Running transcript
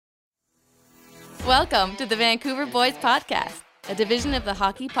Welcome to the Vancouver Boys Podcast, a division of the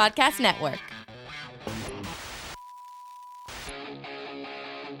Hockey Podcast Network.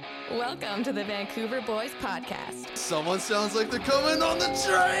 Welcome to the Vancouver Boys Podcast. Someone sounds like they're coming on the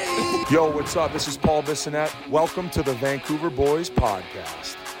train. Yo, what's up? This is Paul Bissonnette. Welcome to the Vancouver Boys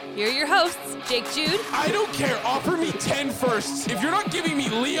Podcast. Here are your hosts, Jake Jude. I don't care. Offer me 10 firsts. If you're not giving me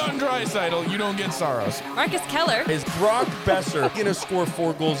Leon Draisaitl, you don't get Saros. Marcus Keller. Is Brock Besser going to score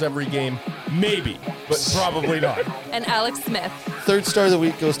 4 goals every game? Maybe, but probably not. And Alex Smith. Third star of the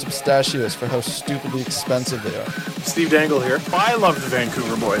week goes to Pistachios for how stupidly expensive they are. Steve Dangle here. I love the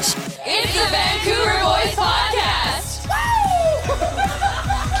Vancouver Boys. It's the Vancouver Boys Podcast.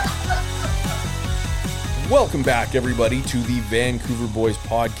 Welcome back, everybody, to the Vancouver Boys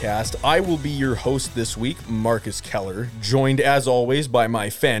Podcast. I will be your host this week, Marcus Keller, joined as always by my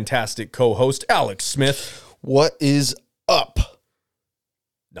fantastic co-host, Alex Smith. What is up?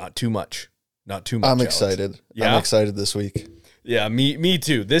 Not too much. Not too much, I'm Alex. excited. Yeah? I'm excited this week. Yeah, me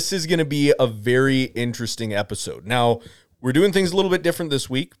too. This is going to be a very interesting episode. Now, we're doing things a little bit different this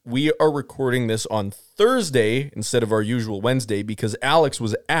week. We are recording this on Thursday instead of our usual Wednesday because Alex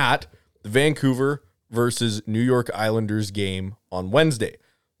was at the Vancouver versus New York Islanders game on Wednesday.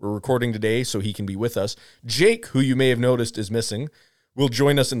 We're recording today so he can be with us. Jake, who you may have noticed is missing, will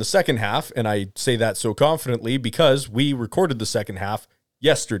join us in the second half, and I say that so confidently because we recorded the second half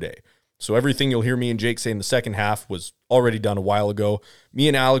yesterday. So everything you'll hear me and Jake say in the second half was already done a while ago. Me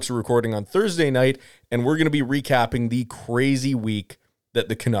and Alex are recording on Thursday night, and we're going to be recapping the crazy week that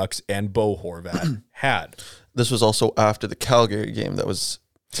the Canucks and Bo Horvat had. This was also after the Calgary game that was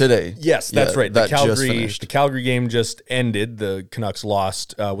today. Yes, that's right. The Just Calgary game just ended. The Canucks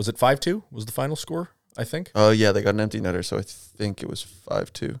lost. Was it 5-2? Was the final score, I think? Oh, yeah, they got an empty netter, so I think it was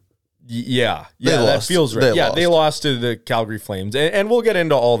 5-2. Yeah, They that lost. feels right. They they lost to the Calgary Flames, and we'll get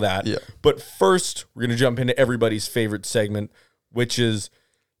into all that. Yeah. But first, we're going to jump into everybody's favorite segment, which is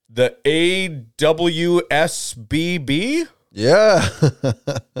the AWSBB. Yeah.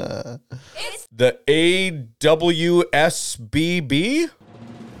 The AWSBB.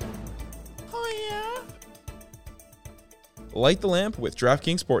 Light the lamp with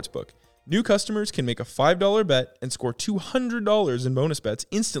DraftKings Sportsbook. New customers can make a $5 bet and score $200 in bonus bets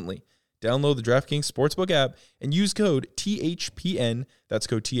instantly. Download the DraftKings Sportsbook app and use code THPN. That's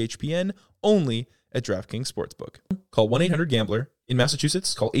code THPN only at DraftKings Sportsbook. Call 1-800-GAMBLER. In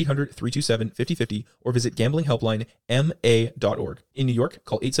Massachusetts, call 800-327-5050 or visit gamblinghelplinema.org. In New York,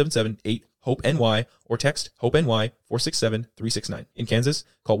 call 877-8-HOPE-NY or text HOPE-NY 467-369. In Kansas,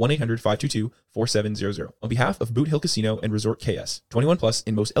 call 1-800-522-4700. On behalf of Boot Hill Casino and Resort KS, 21 plus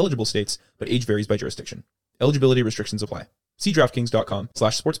in most eligible states, but age varies by jurisdiction. Eligibility restrictions apply. See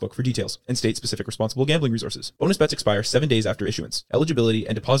DraftKings.com/sportsbook for details and state-specific responsible gambling resources. Bonus bets expire 7 days after issuance. Eligibility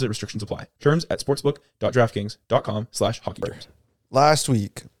and deposit restrictions apply. Terms at sportsbook.draftkings.com/hockey. Last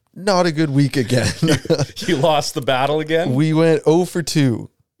week, not a good week again. You lost the battle again? We went 0 for 2.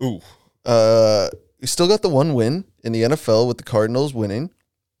 Ooh. We still got the one win in the NFL with the Cardinals winning.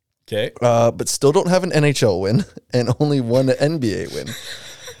 Okay. But still don't have an NHL win and only one NBA win.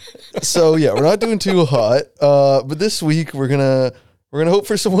 So yeah, we're not doing too hot. But this week we're gonna hope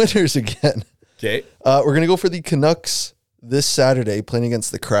for some winners again. Okay. We're gonna go for the Canucks this Saturday playing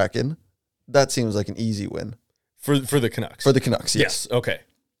against the Kraken. That seems like an easy win For the Canucks. for the Canucks. Yes. Okay.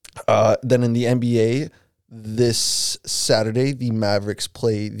 Then in the NBA this Saturday, the Mavericks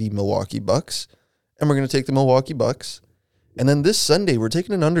play the Milwaukee Bucks, and we're gonna take the Milwaukee Bucks. And then this Sunday we're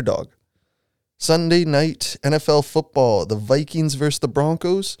taking an underdog. Sunday night NFL football, the Vikings versus the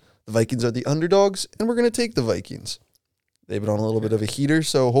Broncos. The Vikings are the underdogs, and we're going to take the Vikings. They've been on a little bit of a heater,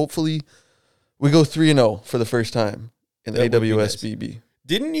 so hopefully we go 3-0 for the first time in the That would be AWSBB. nice.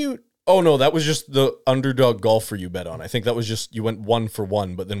 Didn't you? Oh, no, that was just the underdog golfer you bet on. I think that was just, you went 1 for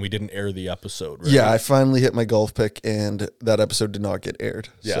 1, but then we didn't air the episode, right? Yeah, I finally hit my golf pick, and that episode did not get aired.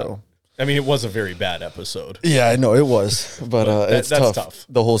 Yeah. So. I mean, it was a very bad episode. Yeah, I know it was, but it's that's tough, tough.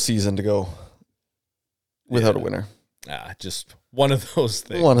 the whole season to go without a winner. Just one of those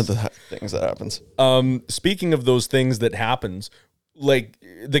things. One of the things that happens. Speaking of those things that happens, like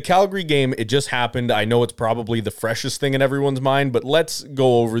the Calgary game, it just happened. I know it's probably the freshest thing in everyone's mind, but let's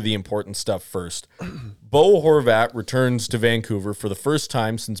go over the important stuff first. Bo Horvat returns to Vancouver for the first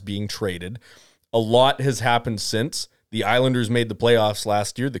time since being traded. A lot has happened since. The Islanders made the playoffs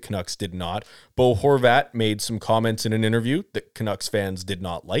last year. The Canucks did not. Bo Horvat made some comments in an interview that Canucks fans did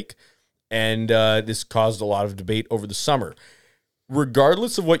not like. And this caused a lot of debate over the summer.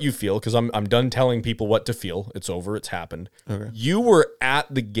 Regardless of what you feel, because I'm done telling people what to feel. It's over. It's happened. Okay. You were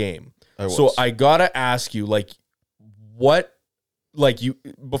at the game. I was. So I got to ask you, like, what like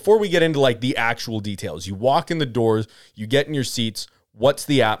before we get into like the actual details, you walk in the doors, you get in your seats. What's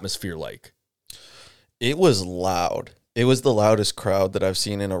the atmosphere like? It was loud. It was the loudest crowd that I've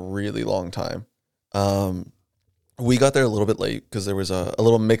seen in a really long time. We got there a little bit late because there was a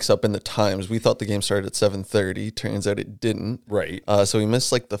little mix up in the times. We thought the game started at 7:30. Turns out it didn't. Right. So we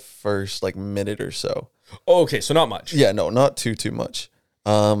missed like the first like minute or so. Oh, okay. So not much. Yeah, no, not too much.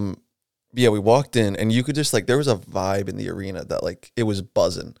 Yeah, we walked in and you could just like, there was a vibe in the arena that like, it was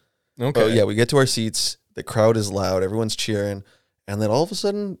buzzing. Okay. But yeah, we get to our seats. The crowd is loud. Everyone's cheering. And then all of a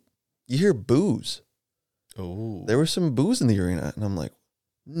sudden you hear boos. Oh. There was some boos in the arena. And I'm like,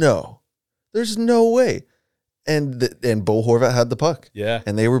 no, there's no way. And Bo Horvat had the puck. Yeah.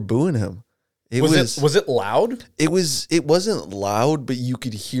 And they were booing him. Was it loud? It wasn't loud, but you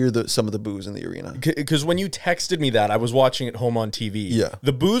could hear some of the boos in the arena. Because when you texted me that, I was watching it home on TV. Yeah.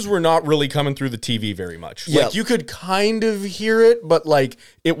 The boos were not really coming through the TV very much. Yeah. Like you could kind of hear it, but like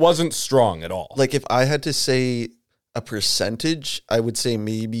it wasn't strong at all. Like if I had to say a percentage, I would say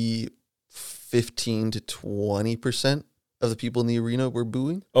maybe 15 to 20% of the people in the arena were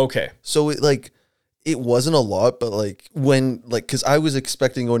booing. Okay. So it wasn't a lot, but because I was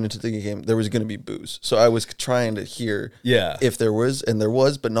expecting going into the game, there was going to be boos. So I was trying to hear if there was, and there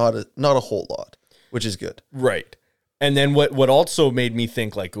was, but not a whole lot, which is good. Right. And then what also made me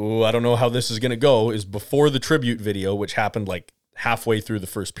think like, oh, I don't know how this is going to go is before the tribute video, which happened like halfway through the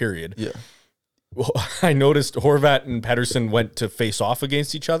first period. Yeah. Well, I noticed Horvat and Pettersson went to face off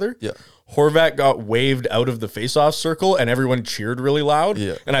against each other. Yeah. Horvat got waved out of the face-off circle and everyone cheered really loud.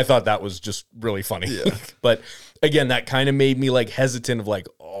 Yeah. And I thought that was just really funny. Yeah. But again, that kind of made me like hesitant of like,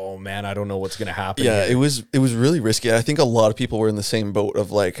 oh man, I don't know what's going to happen. Yeah, here. it was really risky. I think a lot of people were in the same boat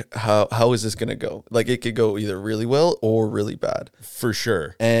of like, how is this going to go? Like it could go either really well or really bad. For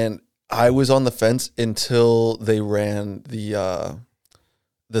sure. And I was on the fence until they ran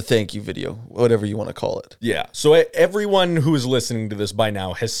the thank you video, whatever you want to call it. Yeah. So everyone who is listening to this by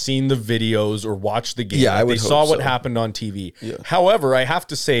now has seen the videos or watched the game. Yeah, I would They saw hope what so. happened on TV. Yeah. However, I have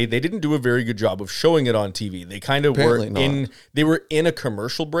to say they didn't do a very good job of showing it on TV. They kind of Apparently not. they were in a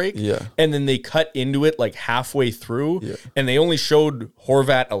commercial break. Yeah. And then they cut into it like halfway through. Yeah. And they only showed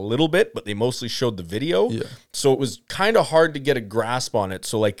Horvat a little bit, but they mostly showed the video. Yeah. So it was kind of hard to get a grasp on it.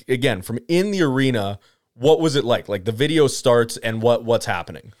 So like again, from in the arena, what was it like? Like the video starts and what's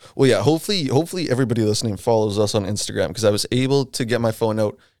happening? Well, yeah, hopefully everybody listening follows us on Instagram because I was able to get my phone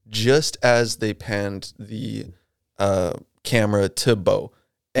out just as they panned the camera to Bo,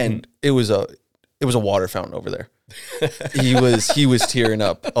 and it was a water fountain over there. he was tearing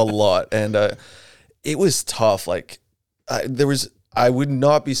up a lot, and it was tough. Like I would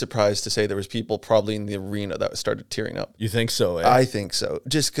not be surprised to say there was people probably in the arena that started tearing up. You think so? Eh? I think so.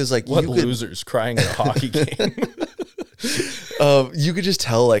 Just because like What losers crying at a hockey game? you could just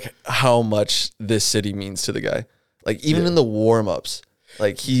tell like how much this city means to the guy. Like even in the warm-ups,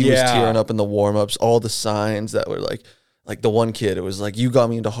 like he was tearing up in the warm-ups, all the signs that were like the one kid, it was like, you got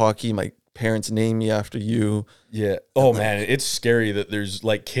me into hockey. My parents named me after you. Yeah. Oh man, it's scary that there's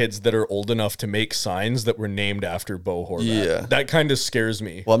like kids that are old enough to make signs that were named after Bo Horvat. Yeah. That kind of scares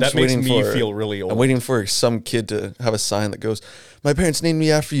me. Well, I'm that just makes waiting me for- feel really old. I'm waiting for some kid to have a sign that goes, my parents named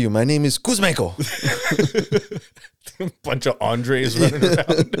me after you. My name is Kuzmenko. Bunch of Andres running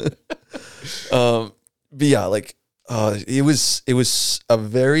around. But yeah, like it was a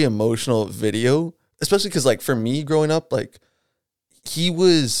very emotional video, especially because like for me growing up, like he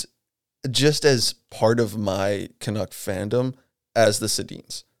was just as part of my Canuck fandom as the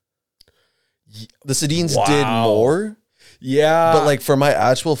Sedins. The Sedins did Wow. more, Yeah. but like for my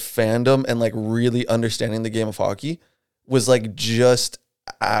actual fandom and like really understanding the game of hockey was like just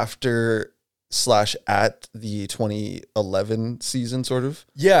after / at the 2011 season, sort of.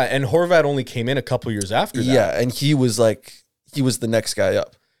 yeah, and Horvat only came in a couple years after that. Yeah, and he was the next guy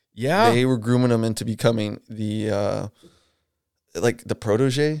up. Yeah. They were grooming him into becoming the the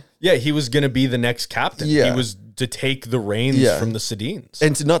protege, Yeah, he was going to be the next captain. Yeah. He was to take the reins Yeah. from the Sedins.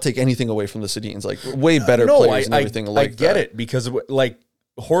 and to not take anything away from the Sedins, like way better No, players and everything like I get that. it because like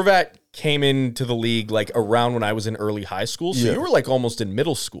Horvat came into the league like around when I was in early high school. So Yeah. you were like almost in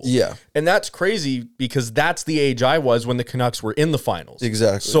middle school. Yeah, And that's crazy because that's the age I was when the Canucks were in the finals.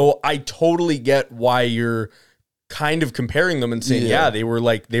 exactly. So I totally get why you're kind of comparing them and saying, Yeah. they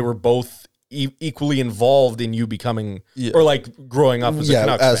were both equally involved in you becoming Yeah. or like growing up as a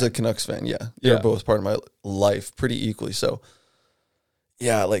Canucks as fan. a Canucks fan, they're Yeah. both part of my life pretty equally. So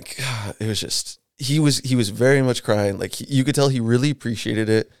yeah, like it was just he was very much crying. Like you could tell he really appreciated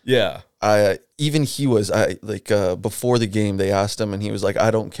it. Yeah. Before the game they asked him and he was like,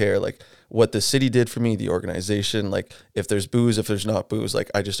 I don't care. Like what the city did for me, the organization. Like, if there's booze, if there's not booze,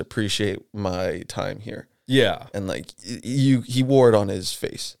 like, I just appreciate my time here. Yeah. And like he wore it on his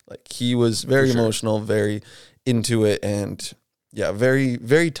face. Like, he was very emotional, very into it, and yeah, very,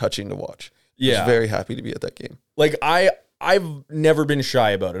 very touching to watch. Yeah. I was very happy to be at that game. Like, I've never been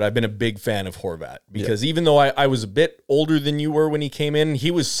shy about it. I've been a big fan of Horvat because even though I was a bit older than you were when he came in,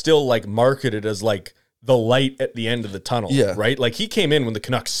 he was still like marketed as like the light at the end of the tunnel. Yeah. Right. Like, he came in when the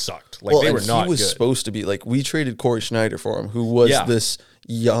Canucks sucked. Like, they were not he was good. supposed to be like, we traded Corey Schneider for him, who was this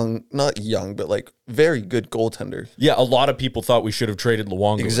not young, but like very good goaltender. Yeah. A lot of people thought we should have traded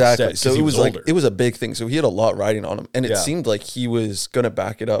Luongo. Exactly. Instead, So he it was older. like, it was a big thing. So he had a lot riding on him, and it Yeah. seemed like he was going to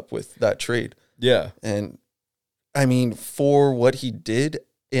back it up with that trade. Yeah. And I mean, for what he did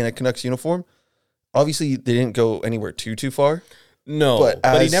in a Canucks uniform, obviously they didn't go anywhere too far. No,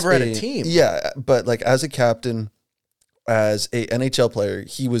 but he never had a team. Yeah, but like, as a captain, as a NHL player,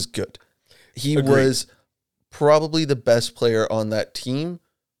 he was good. He Agreed. was probably the best player on that team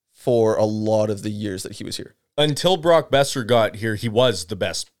for a lot of the years that he was here. Until Brock Besser got here, he was the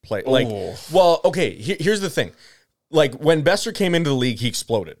best player. Like, Oh. well, okay, here's the thing. Like, when Besser came into the league, he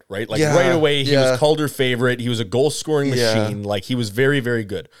exploded, right? Like, Yeah, right away, he yeah. was Calder favorite. He was a goal-scoring machine. Like, he was very, very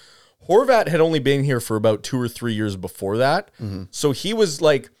good. Horvat had only been here for about 2 or 3 years before that. Mm-hmm. So he was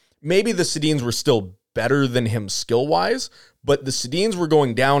like, maybe the Sedins were still better than him skill-wise, but the Sedins were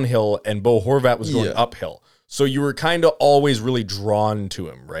going downhill and Bo Horvat was going Yeah. uphill. So you were kind of always really drawn to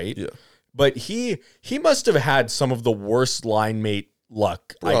him, right? Yeah. But he must have had some of the worst line mate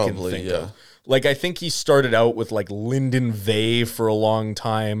luck I can Probably, think yeah. of. Like, I think he started out with like Lyndon Vey for a long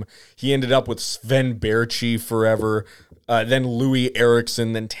time. He ended up with Sven Berchi forever, then Louis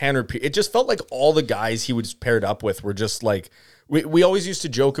Eriksson, then Tanner P. It just felt like all the guys he was paired up with were just like, we always used to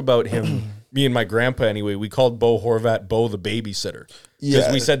joke about him, me and my grandpa anyway. We called Bo Horvat Bo the babysitter. Because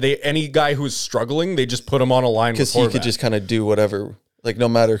Yeah. we said any guy who was struggling, they just put him on a line with Because Horvat. he could just kind of do whatever. Like, no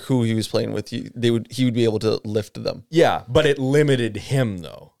matter who he was playing with, he would be able to lift them. Yeah, but it limited him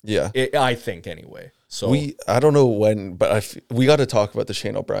though. Yeah. I think anyway. So I don't know when, but we got to talk about the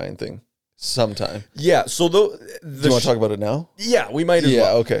Shane O'Brien thing sometime. yeah. So Do you want to talk about it now? yeah, we might as Yeah,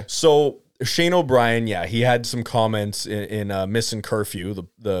 well. okay. So Shane O'Brien, yeah, he had some comments in Missin' Curfew,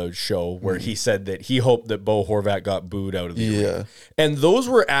 the show, where he said that he hoped that Bo Horvat got booed out of the arena. Yeah. And those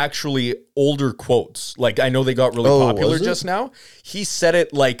were actually older quotes. Like, I know they got really Oh, popular was it? just now. He said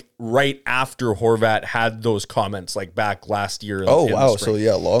it like right after Horvat had those comments, like back last year. Oh, in the wow. spring. So,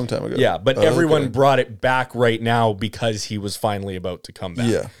 yeah, a long time ago. Yeah, but Oh, everyone okay. brought it back right now because he was finally about to come back.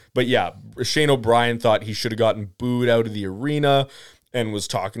 Yeah. But yeah, Shane O'Brien thought he should have gotten booed out of the arena and was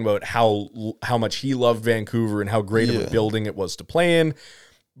talking about how much he loved Vancouver and how great of a Yeah. building it was to play in.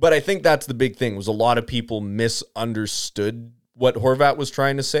 But I think that's the big thing, was a lot of people misunderstood what Horvat was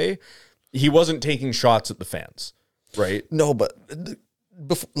trying to say. He wasn't taking shots at the fans, right? No, but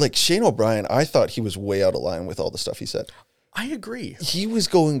like, Shane O'Brien, I thought he was way out of line with all the stuff he said. I agree. He was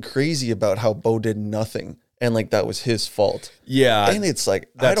going crazy about how Bo did nothing, and like, that was his fault. Yeah. And it's like,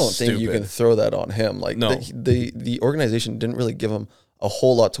 I that's don't think you stupid. can throw that on him. Like, No. the organization didn't really give him a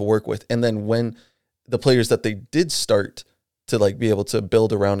whole lot to work with. And then when the players that they did start to like be able to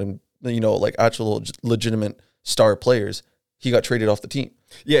build around and, you know, like actual legitimate star players, he got traded off the team.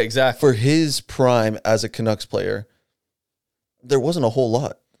 Yeah, exactly. For his prime as a Canucks player, there wasn't a whole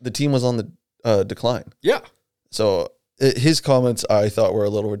lot. The team was on the decline. Yeah. So his comments, I thought, were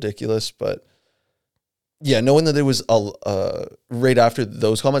a little ridiculous, but yeah, knowing that it was right after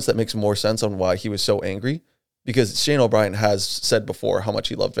those comments, that makes more sense on why he was so angry, because Shane O'Brien has said before how much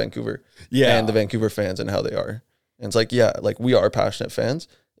he loved Vancouver Yeah. and the Vancouver fans and how they are. And it's like, yeah, like, we are passionate fans.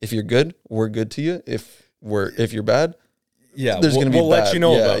 If you're good, we're good to you. If you're bad, Yeah. there's going to be we'll let bad. you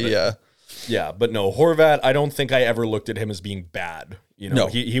know Yeah, about it. yeah. Yeah, but no, Horvat, I don't think I ever looked at him as being bad. You know, No.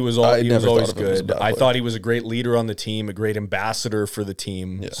 he was I he was never always thought of him as a good. bad I player. thought he was a great leader on the team, a great ambassador for the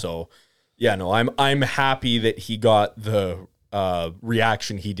team. So, yeah, no, I'm happy that he got the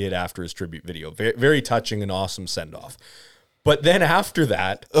reaction he did after his tribute video. Very, very touching and awesome send off. But then after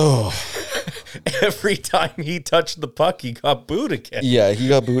that, every time he touched the puck, he got booed again. Yeah, he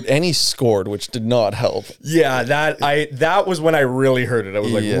got booed and he scored, which did not help. Yeah, that was when I really heard it. I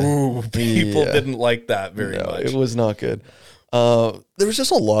was like, Yeah. ooh, people Yeah. didn't like that very No, much. it was not good. There was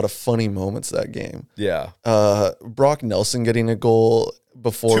just a lot of funny moments that game. Yeah. Brock Nelson getting a goal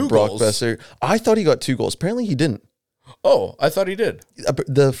before 2 Brock goals? Besser. I thought he got 2 goals. Apparently he didn't. Oh, I thought he did.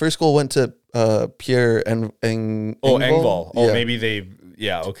 The first goal went to Pierre and Engvall. Oh, maybe they.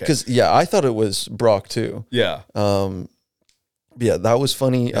 Yeah. Okay. Because I thought it was Brock too. Yeah. Yeah, that was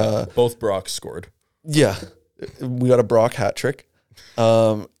funny. Both Brock scored. Yeah, we got a Brock hat trick.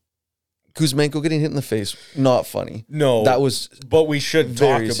 Kuzmenko getting hit in the face, not funny. No, that was but we should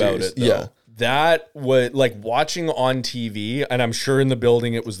talk very about serious. it. Though. Yeah. That was like watching on TV, and I'm sure in the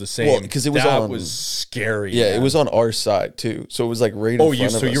building it was the same. Well, 'cause it was that on- was scary. Yeah, man. it was on our side too, so it was like right in Oh,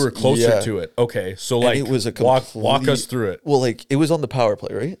 front of so us. you were closer Yeah. to it. Okay, so And like it was a walk complete- us through it. Well, like it was on the power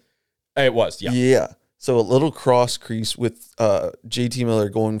play, right? It was, yeah. Yeah. So a little cross crease with JT Miller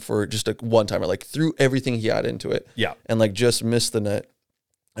going for just a one timer, like threw everything he had into it. Yeah. And like just missed the net.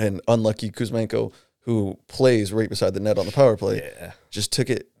 And unlucky Kuzmenko, who plays right beside the net on the power play, just took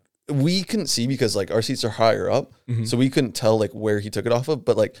it. We couldn't see because like our seats are higher up, so we couldn't tell like where he took it off of.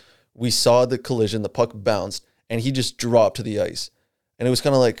 But like we saw the collision, the puck bounced, and he just dropped to the ice, and it was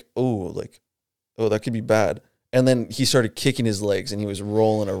kind of like, oh, that could be bad. And then he started kicking his legs, and he was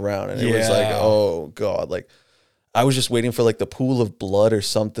rolling around, and it was like, oh god, like I was just waiting for like the pool of blood or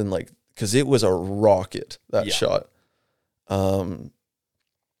something, like because it was a rocket that shot.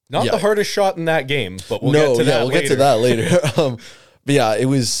 Not the hardest shot in that game, but we'll get to that later. But yeah, it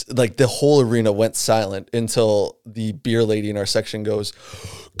was like the whole arena went silent until the beer lady in our section goes,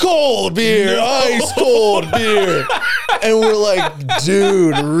 "Cold beer, ice cold beer." And we're like,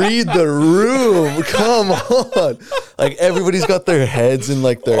 dude, read the room. Come on. Like everybody's got their heads in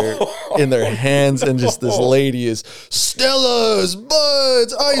like in their hands, and just this lady is Stella's,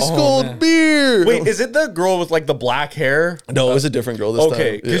 Buds, ice cold beer. Wait, is it the girl with like the black hair? No, it was a different girl this time.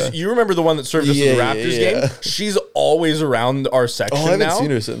 Okay, because you remember the one that served us in the Raptors game? She's always around our section now. Oh, I haven't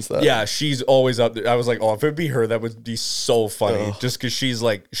seen her since that. Yeah, she's always up there. I was like, oh, if it'd be her, that would be so funny. Just because she's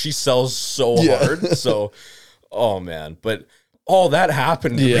like, she sells so hard. So, oh man. But all that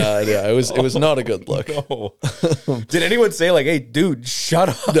happened. Yeah. It was not a good look. No. Did anyone say like, hey, dude, shut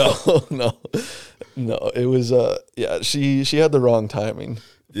up? No. It was she had the wrong timing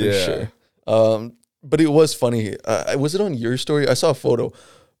for sure. But it was funny. Was it on your story? I saw a photo,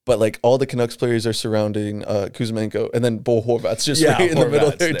 but like all the Canucks players are surrounding Kuzmenko, and then Bo Horvat's just right in the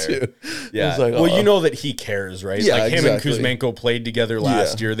middle there too. Yeah. Like, well, you know that he cares, right? Yeah, like him exactly. and Kuzmenko played together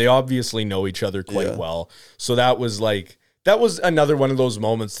last year. They obviously know each other quite well. So that was another one of those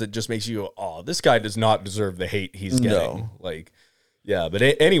moments that just makes you go, oh, this guy does not deserve the hate he's getting. Like, yeah. But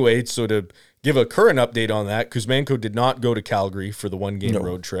anyway, so to give a current update on that, Kuzmenko did not go to Calgary for the one-game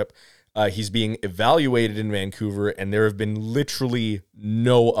road trip. He's being evaluated in Vancouver, and there have been literally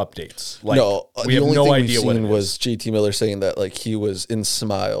no updates. Like, we have no idea what it was JT Miller saying that like he was in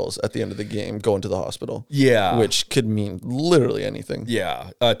smiles at the end of the game, going to the hospital. Yeah, which could mean literally anything.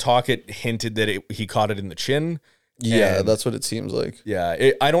 Yeah, Tocchet hinted that he caught it in the chin. Yeah, that's what it seems like.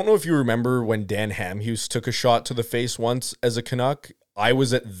 Yeah, I don't know if you remember when Dan Hamhuis took a shot to the face once as a Canuck. I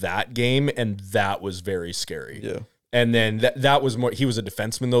was at that game, and that was very scary. Yeah. And then that was more, he was a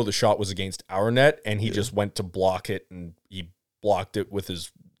defenseman though. The shot was against our net, and he just went to block it, and he blocked it with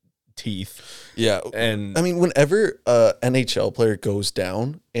his teeth. Yeah. And I mean, whenever a NHL player goes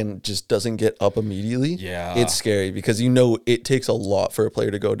down and just doesn't get up immediately, it's scary because you know it takes a lot for a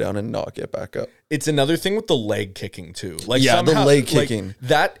player to go down and not get back up. It's another thing with the leg kicking too. Like the somehow, leg kicking.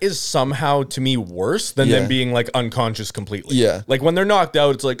 That is somehow to me worse than them being like unconscious completely. Yeah. Like when they're knocked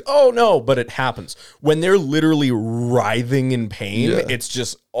out, it's like, oh no, but it happens. When they're literally writhing in pain, it's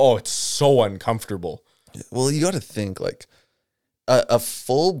just, it's so uncomfortable. Well, you got to think like a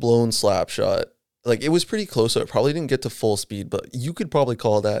full-blown slap shot, like it was pretty close, so it probably didn't get to full speed, but you could probably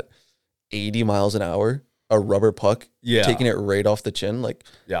call that 80 miles an hour, a rubber puck, taking it right off the chin. Like,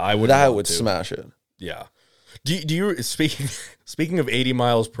 I would. That would smash it. Yeah. Do you speaking of 80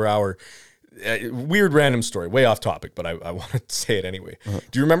 miles per hour? Weird random story, way off topic, but I want to say it anyway.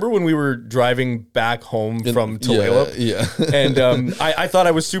 Do you remember when we were driving back home from Tulalip? Yeah. And I thought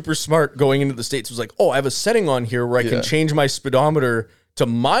I was super smart going into the States. It was like, I have a setting on here where I can change my speedometer to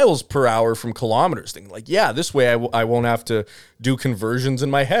miles per hour from kilometers. Thing like, this way I won't have to do conversions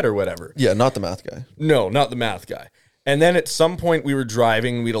in my head or whatever. Yeah, not the math guy. No, not the math guy. And then at some point we were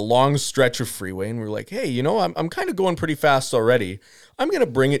driving, we had a long stretch of freeway, and we were like, hey, I'm kind of going pretty fast already. I'm going to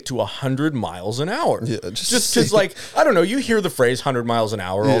bring it to 100 miles an hour. Yeah, just because, like, I don't know, you hear the phrase 100 miles an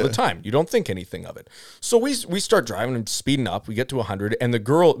hour all the time. You don't think anything of it. So we start driving and speeding up. We get to 100, and the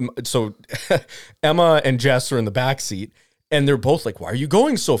girl, so Emma and Jess are in the back seat, and they're both like, why are you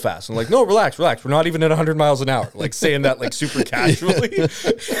going so fast? I'm like, no, relax. We're not even at 100 miles an hour. Like saying that like super casually.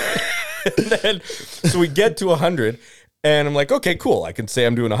 And then, so we get to 100, And I'm like, okay, cool. I can say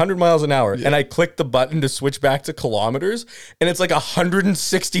I'm doing 100 miles an hour. And I click the button to switch back to kilometers, and it's like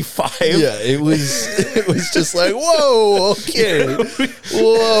 165. Yeah, it was just like, whoa, okay.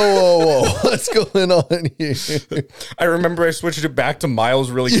 Whoa. What's going on here? I remember I switched it back to miles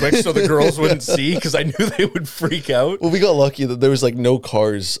really quick so the girls wouldn't see, because I knew they would freak out. Well, we got lucky that there was like no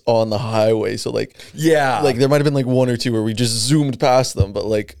cars on the highway. So like, Yeah. like there might have been like one or two where we just zoomed past them, but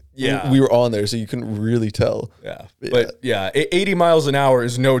like Yeah. we were on there, so you couldn't really tell. Yeah. But yeah, 80 miles an hour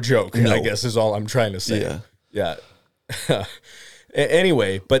is no joke, No. I guess is all I'm trying to say. Yeah. Yeah.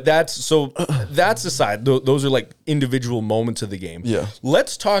 Anyway, but that's aside. Those are like individual moments of the game. Yeah.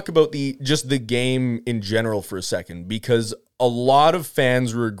 Let's talk about the game in general for a second, because a lot of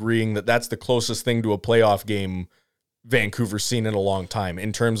fans were agreeing that that's the closest thing to a playoff game Vancouver's seen in a long time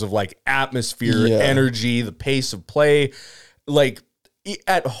in terms of like atmosphere, Yeah. energy, the pace of play. Like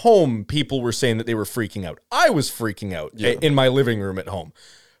at home, people were saying that they were freaking out. I was freaking out in my living room at home.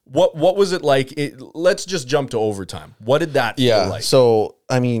 What was it like? Let's just jump to overtime. What did that feel like? So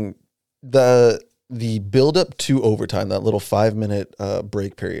I mean, the build up to overtime, that little 5-minute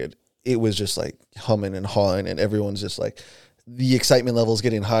break period, it was just like humming and hawing, and everyone's just like, the excitement level is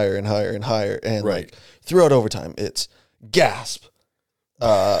getting higher and higher and higher, and like throughout overtime, it's gasp,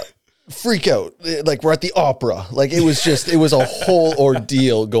 freak out, like we're at the opera. Like it was a whole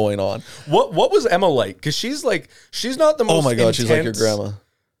ordeal going on. What was Emma like? Because she's not the most. Oh my god, she's like your intense- grandma.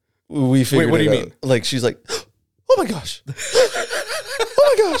 We figured what do you it out. mean? Like she's like, oh my gosh,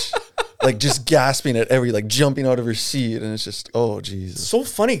 oh my gosh, like just gasping at every, like jumping out of her seat, and it's just, oh Jesus. So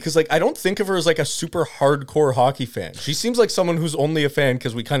funny, because like I don't think of her as like a super hardcore hockey fan. She seems like someone who's only a fan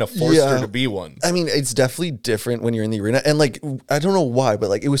because we kind of forced her to be one. I mean, it's definitely different when you're in the arena, and like I don't know why, but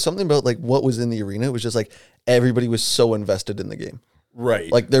like it was something about like what was in the arena. It was just like everybody was so invested in the game.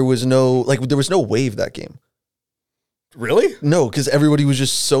 Right. Like there was no wave that game. Really? No, because everybody was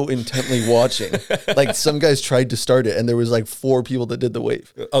just so intently watching. Like some guys tried to start it, and there was like 4 people that did the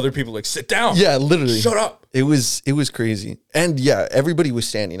wave. Other people like, sit down. Yeah, literally. Shut up. It was crazy, and yeah, everybody was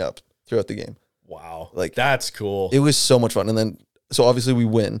standing up throughout the game. Wow. Like, that's cool. It was so much fun, and then so obviously we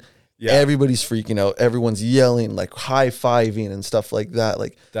win. Yeah. Everybody's freaking out. Everyone's yelling, like high-fiving and stuff like that.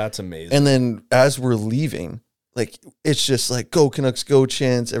 Like That's amazing. And then as we're leaving, like it's just like go Canucks, go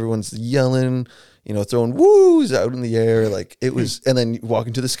chants. Everyone's yelling, throwing woos out in the air. Like it was, and then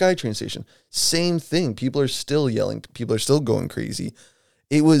walking to the SkyTrain station, same thing. People are still yelling. People are still going crazy.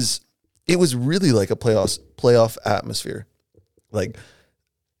 It was really like a playoff atmosphere. Like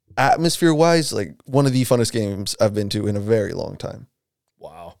atmosphere wise, like one of the funnest games I've been to in a very long time.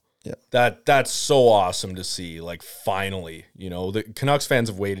 Wow. Yeah. That's so awesome to see. Like finally, the Canucks fans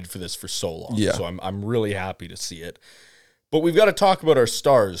have waited for this for so long. Yeah. So I'm really happy to see it. But we've got to talk about our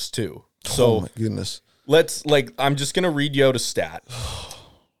stars too. So Oh my goodness. I'm just gonna read you out a stat.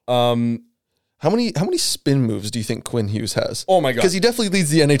 How many spin moves do you think Quinn Hughes has? Oh my god. Because he definitely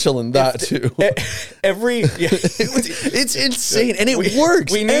leads the NHL in that too. It's insane, and it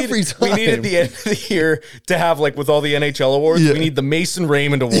works every time. We need at the end of the year to have, like, with all the NHL awards, we need the Mason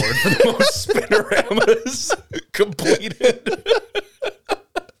Raymond Award for the most spinoramas completed.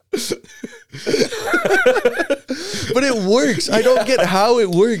 But it works. I don't get how it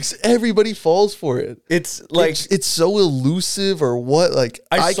works. Everybody falls for it. It's like it's so elusive, or what? Like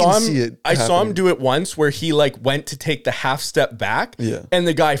I saw can him, see it. I saw him happening. do it once where he like went to take the half step back, Yeah. and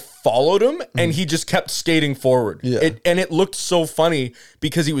the guy followed him, and he just kept skating forward. Yeah. And it looked so funny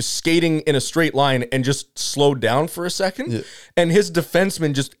because he was skating in a straight line and just slowed down for a second, Yeah. and his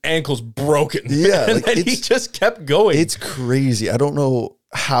defenseman just ankles broken. Yeah, and like, then he just kept going. It's crazy. I don't know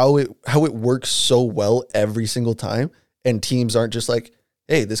how it works so well every single time, and teams aren't just like,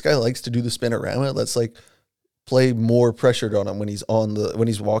 hey, this guy likes to do the spinorama. Let's like play more pressured on him when he's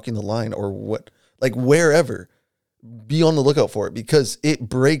walking the line, or what, like wherever. Be on the lookout for it, because it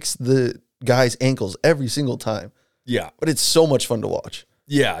breaks the guy's ankles every single time. yeah. But it's so much fun to watch.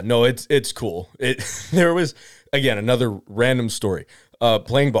 Yeah, no, it's cool. There was, again, another random story.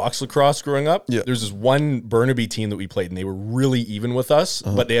 Playing box lacrosse growing up, there's this one Burnaby team that we played, and they were really even with us,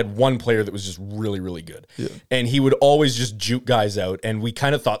 but they had one player that was just really, really good. Yeah. And he would always just juke guys out, and we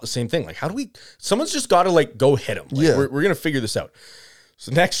kind of thought the same thing. Like, someone's just got to, like, go hit him. Like, we're going to figure this out.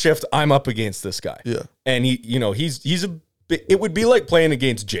 So next shift, I'm up against this guy. Yeah. And it would be like playing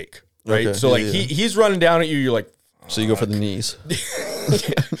against Jake, right? Okay. So, like, he's running down at you, you're like, So you go for the knees.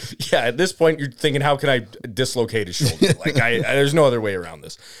 yeah, at this point, you're thinking, how can I dislocate his shoulder? Like, there's no other way around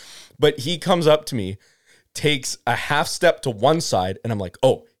this. But he comes up to me, takes a half step to one side, and I'm like,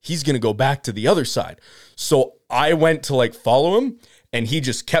 oh, he's going to go back to the other side. So I went to, like, follow him, and he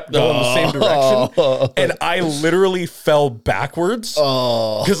just kept going the same direction. And I literally fell backwards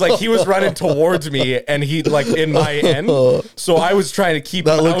because like he was running towards me and he like in my end. So I was trying to keep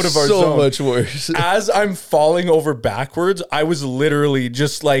him out of our so zone. much worse. As I'm falling over backwards, I was literally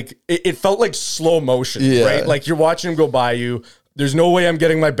just like, it felt like slow motion, right? Like you're watching him go by you. There's no way I'm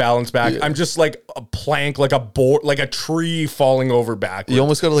getting my balance back. I'm just like a plank, like a board, like a tree falling over backwards. You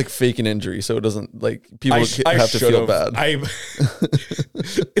almost got to like fake an injury so it doesn't like people have to feel bad.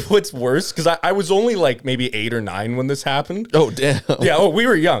 What's worse, because I was only like maybe 8 or 9 when this happened. Oh, damn. Yeah, oh, we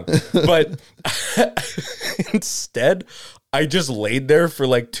were young. But instead, I just laid there for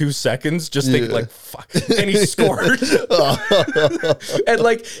like 2 seconds, just thinking like, fuck. And he scored. And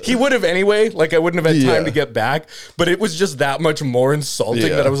like, he would have anyway. Like, I wouldn't have had time to get back. But it was just that much more insulting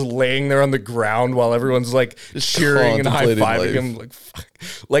that I was laying there on the ground while everyone's like just cheering and high-fiving him. Like, fuck.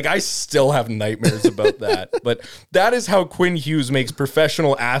 Like, I still have nightmares about that. But that is how Quinn Hughes makes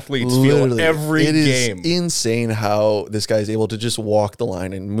professional athletes feel every game. It is insane how this guy is able to just walk the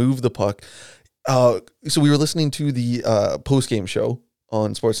line and move the puck. So we were listening to the post-game show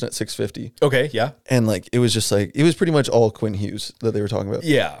on Sportsnet 650. Okay, yeah. And like it was just like it was pretty much all Quinn Hughes that they were talking about.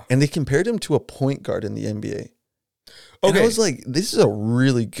 Yeah. And they compared him to a point guard in the NBA. Okay. And I was like, this is a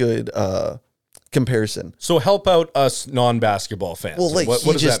really good comparison. So help out us non-basketball fans. Well, like what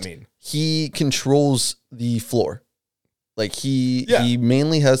does that mean? He controls the floor. Like he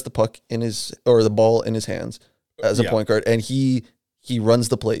mainly has the puck in his or the ball in his hands as a point guard, and he runs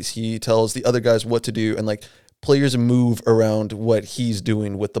the plays. He tells the other guys what to do, and like players move around what he's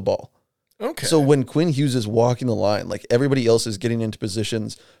doing with the ball. Okay. So when Quinn Hughes is walking the line, like everybody else is getting into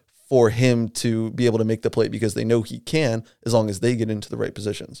positions for him to be able to make the play because they know he can as long as they get into the right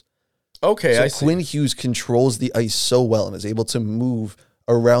positions. Okay, so I see. Quinn Hughes controls the ice so well and is able to move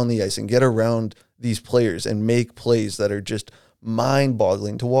around the ice and get around these players and make plays that are just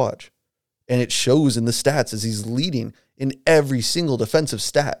mind-boggling to watch. And it shows in the stats as he's leading in every single defensive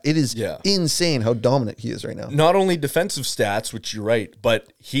stat. It is insane how dominant he is right now. Not only defensive stats, which you're right,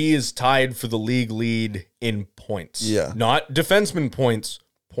 but he is tied for the league lead in points. Yeah. Not defenseman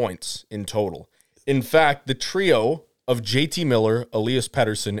points in total. In fact, the trio of JT Miller, Elias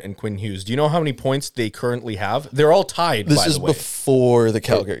Pettersson, and Quinn Hughes, do you know how many points they currently have? They're all tied, by the way. This is before the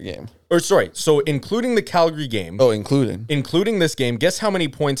Calgary game. Or sorry, so including the Calgary game. Oh, including this game, guess how many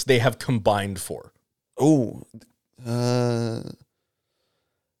points they have combined for? Oh, are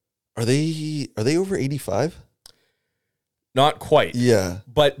they over 85? Not quite. Yeah.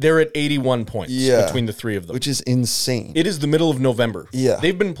 But they're at 81 points between the three of them. Which is insane. It is the middle of November. Yeah.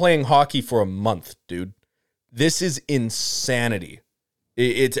 They've been playing hockey for a month, dude. This is insanity.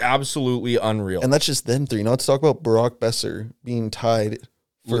 It's absolutely unreal. And that's just them three. Not to talk about Brock Besser being tied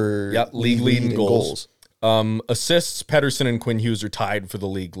for league lead in goals. Assists, Pettersson and Quinn Hughes are tied for the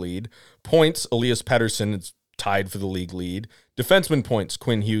league lead. Points, Elias Pettersson is tied for the league lead. Defenseman points,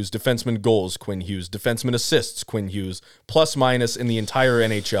 Quinn Hughes. Defenseman goals, Quinn Hughes. Defenseman assists, Quinn Hughes. Plus minus in the entire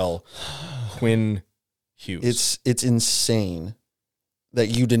NHL, Quinn Hughes. It's insane that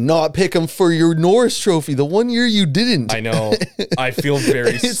you did not pick him for your Norris Trophy. The one year you didn't. I know. I feel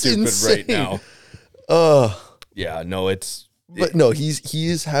very stupid insane. right now. Yeah, no, he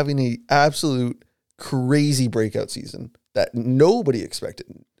is having a absolute crazy breakout season that nobody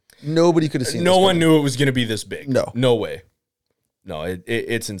expected. Nobody could have seen. No one knew it was going to be this big. No way. No,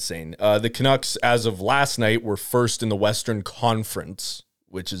 it's insane. The Canucks, as of last night, were first in the Western Conference,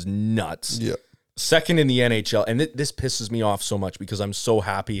 which is nuts. Yeah. Second in the NHL, and this pisses me off so much because I'm so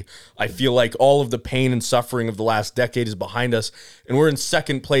happy. I feel like all of the pain and suffering of the last decade is behind us, and we're in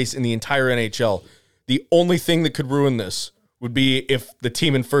second place in the entire NHL. The only thing that could ruin this would be if the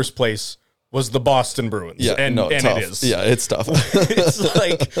team in first place was the Boston Bruins. Yeah, and tough. it is. Yeah, it's tough. It's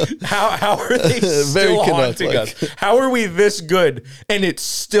like, how are they still haunting us? How are we this good, and it's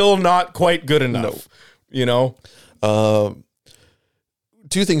still not quite good enough? You know?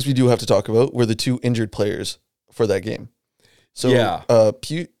 Two things we do have to talk about were the two injured players for that game. So,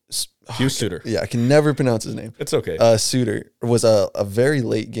 Hugh Suter. Yeah, I can never pronounce his name. It's okay. Suter was a very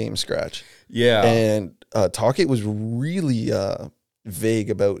late game scratch. Yeah. And Talkett was really vague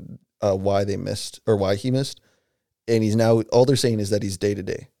about why they missed or why he missed. And he's now, all they're saying is that he's day to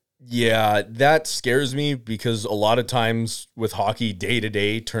day. Yeah, that scares me because a lot of times with hockey, day to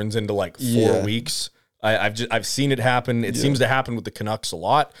day turns into like 4 weeks. I've seen it happen. It seems to happen with the Canucks a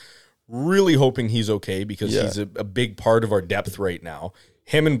lot. Really hoping he's okay because he's a big part of our depth right now.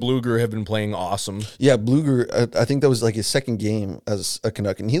 Him and Bluger have been playing awesome. Yeah, Bluger, I think that was like his second game as a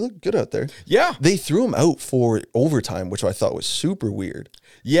Canuck, and he looked good out there. Yeah. They threw him out for overtime, which I thought was super weird.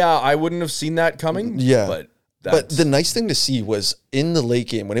 Yeah, I wouldn't have seen that coming. Yeah. But But the nice thing to see was in the late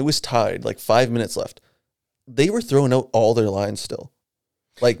game when it was tied, like 5 minutes left, they were throwing out all their lines still.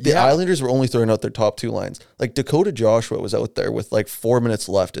 Like the Islanders were only throwing out their top 2 lines. Like Dakota Joshua was out there with like 4 minutes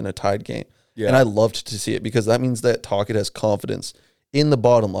left in a tied game. Yeah. And I loved to see it because that means that Tocchet has confidence in the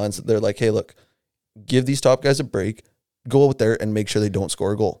bottom lines that they're like, hey, look, give these top guys a break, go out there and make sure they don't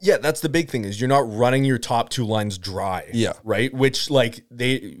score a goal. Yeah, that's the big thing is you're not running your top 2 lines dry. Yeah. Right? Which like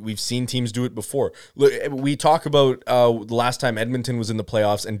we've seen teams do it before. Look, we talk about the last time Edmonton was in the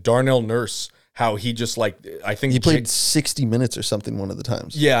playoffs and Darnell Nurse, how he just like, I think he played 60 minutes or something one of the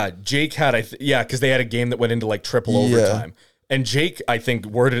times. Yeah, Jake had, because they had a game that went into like triple overtime. And Jake, I think,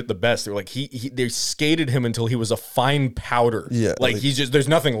 worded it the best. They were like, they skated him until he was a fine powder. Yeah. Like he's just, there's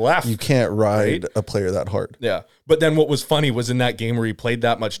nothing left. You can't ride a player that hard. Yeah. But then what was funny was in that game where he played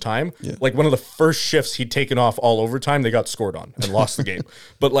that much time, like one of the first shifts he'd taken off all overtime, they got scored on and lost the game.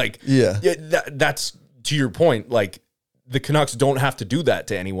 But like, that's to your point, like the Canucks don't have to do that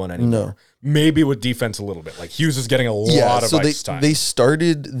to anyone anymore. No. Maybe with defense a little bit. Like Hughes is getting a lot of ice time. They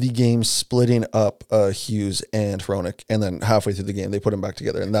started the game splitting up Hughes and Hronek, and then halfway through the game, they put them back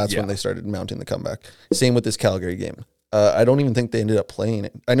together, and that's when they started mounting the comeback. Same with this Calgary game. I don't even think they ended up playing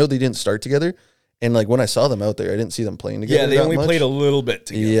it. I know they didn't start together, and like when I saw them out there, I didn't see them playing together. Yeah, they only played a little bit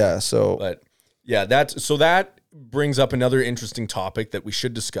together. Yeah, so. But yeah, that brings up another interesting topic that we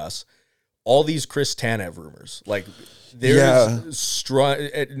should discuss. All these Chris Tanev rumors. Like, there's not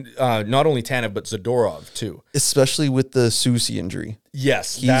only Tanev, but Zadorov, too. Especially with the Soucy injury.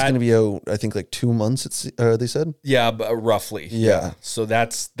 Yes. He's going to be out, I think, like 2 months, they said? Yeah, roughly. Yeah. So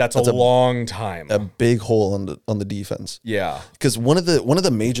that's a long time. A big hole on the defense. Yeah. Because one of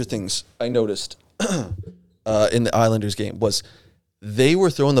the major things I noticed in the Islanders game was they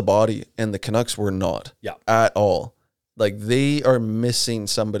were throwing the body and the Canucks were not at all. Like, they are missing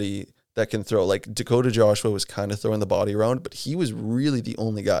somebody that can throw. Like Dakota Joshua was kind of throwing the body around, but he was really the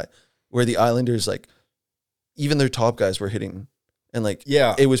only guy where the Islanders, like, even their top guys were hitting. And like,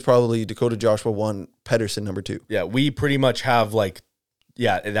 it was probably Dakota Joshua 1, Pettersson number 2. Yeah, we pretty much have like,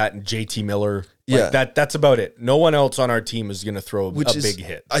 that JT Miller. Like that's about it. No one else on our team is going to throw a big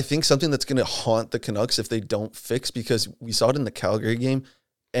hit. I think something that's going to haunt the Canucks if they don't fix, because we saw it in the Calgary game,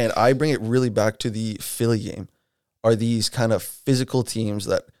 and I bring it really back to the Philly game, are these kind of physical teams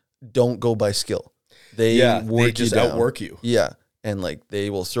that don't go by skill. They just outwork you. Yeah. And like they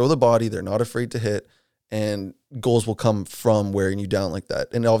will throw the body, they're not afraid to hit, and goals will come from wearing you down like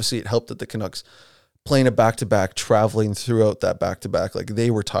that. And obviously it helped that the Canucks playing a back-to-back, traveling throughout that back-to-back, like they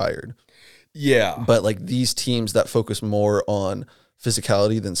were tired. Yeah. But like these teams that focus more on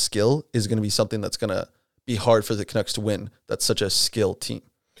physicality than skill is going to be something that's going to be hard for the Canucks to win. That's such a skill team.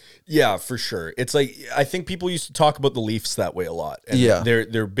 Yeah, for sure. It's like, I think people used to talk about the Leafs that way a lot. And yeah.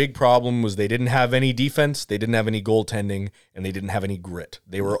 Their big problem was they didn't have any defense, they didn't have any goaltending, and they didn't have any grit.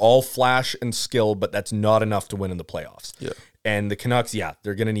 They were all flash and skill, but that's not enough to win in the playoffs. Yeah. And the Canucks,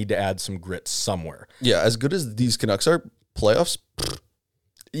 they're going to need to add some grit somewhere. Yeah, as good as these Canucks are, playoffs,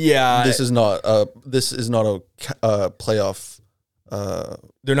 yeah. This is not a playoff.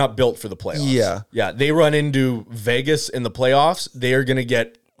 They're not built for the playoffs. Yeah. Yeah, they run into Vegas in the playoffs, they are going to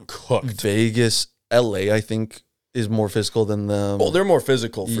get cooked. Vegas, LA, I think, is more physical than them. Oh, they're more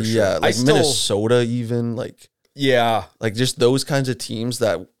physical for sure. Yeah, like Minnesota even, like like just those kinds of teams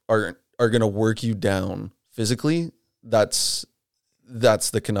that are going to work you down physically. That's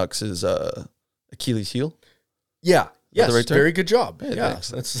the Canucks' Achilles heel. Yeah. Yes, right very good job. Hey, yeah,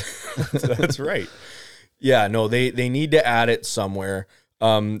 thanks. that's right. Yeah, no, they need to add it somewhere.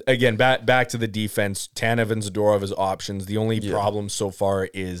 Again, back to the defense, Tanev and Zadorov as options. The only problem so far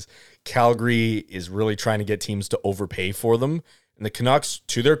is Calgary is really trying to get teams to overpay for them. And the Canucks,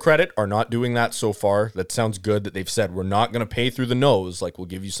 to their credit, are not doing that so far. That sounds good that they've said, we're not going to pay through the nose, like we'll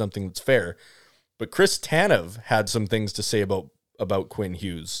give you something that's fair. But Chris Tanev had some things to say about Quinn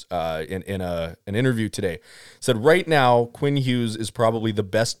Hughes in an interview today. Said right now, Quinn Hughes is probably the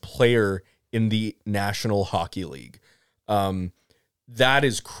best player in the National Hockey League. That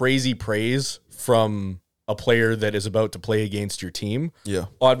is crazy praise from a player that is about to play against your team. Yeah.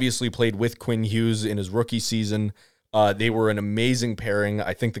 Obviously played with Quinn Hughes in his rookie season. They were an amazing pairing.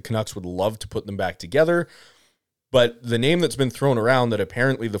 I think the Canucks would love to put them back together. But the name that's been thrown around that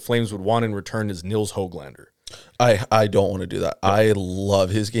apparently the Flames would want in return is Nils Höglander. I don't want to do that. I love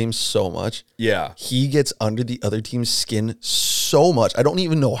his game so much. Yeah. He gets under the other team's skin so much. I don't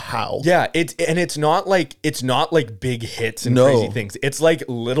even know how. Yeah, it's not like big hits and crazy things. It's like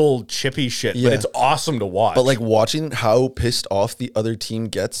little chippy shit, but it's awesome to watch. But like watching how pissed off the other team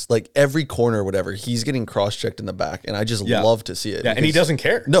gets, like every corner or whatever, he's getting cross-checked in the back, and I just love to see it. Yeah, and he doesn't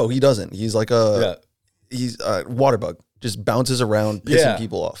care. No, he doesn't. He's like he's water bug, just bounces around, pissing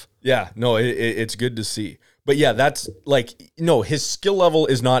people off. Yeah, no, it's good to see. But yeah, that's like, no, his skill level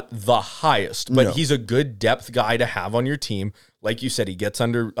is not the highest, but he's a good depth guy to have on your team. Like you said, he gets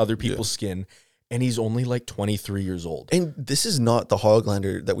under other people's skin, and he's only like 23 years old. And this is not the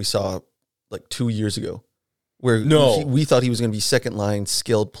Hoglander that we saw like 2 years ago, where we thought he was going to be second line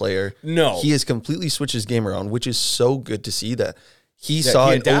skilled player. No. He has completely switched his game around, which is so good to see that he saw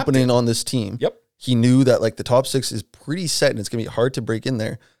an opening on this team. Yep. He knew that like the top six is pretty set and it's going to be hard to break in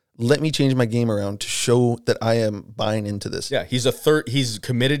there. Let me change my game around to show that I am buying into this. Yeah, he's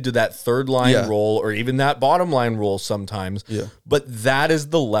committed to that third line role or even that bottom line role sometimes. Yeah. But that is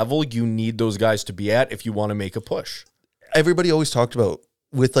the level you need those guys to be at if you want to make a push. Everybody always talked about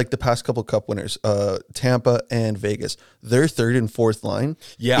with like the past couple cup winners, Tampa and Vegas, their third and fourth line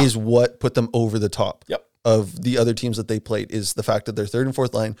is what put them over the top of the other teams that they played, is the fact that their third and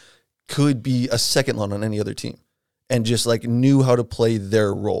fourth line could be a second line on any other team and just like knew how to play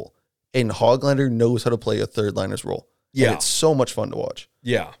their role. And Hoglander knows how to play a third liner's role. Yeah. And it's so much fun to watch.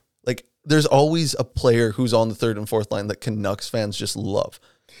 Yeah. Like there's always a player who's on the third and fourth line that Canucks fans just love.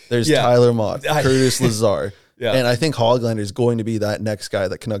 There's Tyler Mott, Curtis Lazar. Yeah. And I think Hoglander is going to be that next guy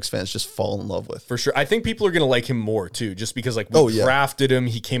that Canucks fans just fall in love with. For sure. I think people are going to like him more too, just because like we drafted him.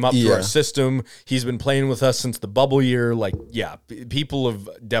 He came up through our system. He's been playing with us since the bubble year. Like, people have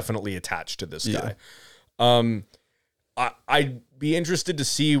definitely attached to this guy. I'd be interested to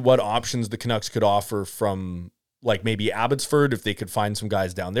see what options the Canucks could offer from like maybe Abbotsford, if they could find some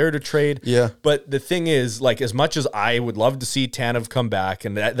guys down there to trade. Yeah. But the thing is, like, as much as I would love to see Tanev come back,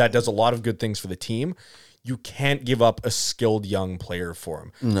 and that does a lot of good things for the team, you can't give up a skilled young player for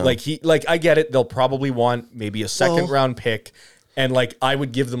him. No. Like I get it. They'll probably want maybe a second round pick. And like, I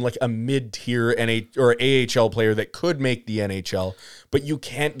would give them like a mid-tier or AHL player that could make the NHL, but you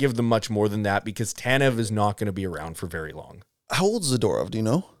can't give them much more than that because Tanev is not going to be around for very long. How old's Zadorov? Do you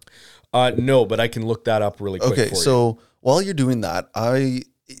know? No, but I can look that up really quick. Okay, so while you're doing that,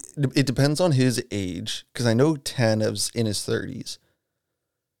 it depends on his age because I know Tanev's in his 30s.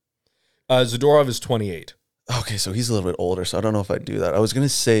 Zadorov is 28. Okay, so he's a little bit older, so I don't know if I'd do that. I was going to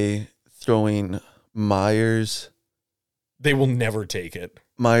say throwing Myers. They will never take it.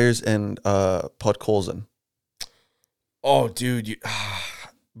 Myers and Podkolzin. Oh, dude.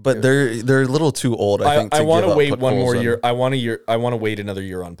 But they're a little too old, I think. I want to wait one more year. I want to wait another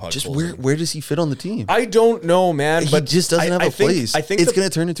year on Podkolzin. Just where does he fit on the team? I don't know, man. He just doesn't have a place. I think it's going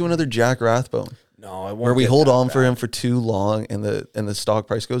to turn into another Jack Rathbone. No, I won't. Where we hold on for him for too long and the stock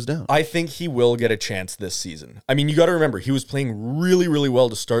price goes down. I think he will get a chance this season. I mean, you got to remember, he was playing really, really well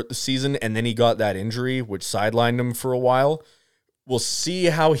to start the season, and then he got that injury, which sidelined him for a while. We'll see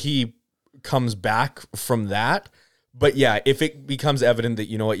how he comes back from that. But yeah, if it becomes evident that,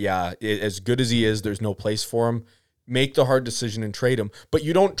 you know what, as good as he is, there's no place for him, make the hard decision and trade him. But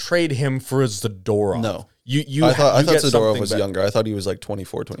you don't trade him for a Zadorov. No. I thought Zadorov was younger. I thought he was like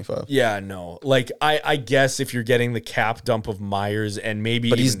 24, 25. Yeah, no. Like, I guess if you're getting the cap dump of Myers and maybe...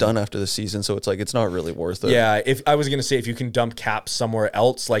 But he's done after the season, so it's like, it's not really worth it. Yeah, if I was going to say, if you can dump cap somewhere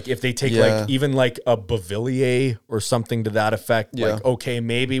else, like if they take like even like a Beauvillier or something to that effect, like, okay,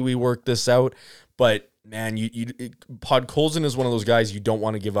 maybe we work this out. But man, Podkolzin is one of those guys you don't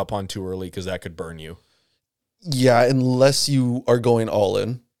want to give up on too early because that could burn you. Yeah, unless you are going all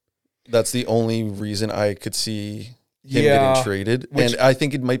in. That's the only reason I could see him getting traded. And I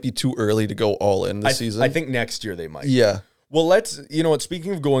think it might be too early to go all in this season. I think next year they might. Yeah. Well, you know what,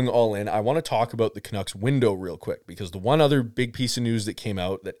 speaking of going all in, I want to talk about the Canucks window real quick because the one other big piece of news that came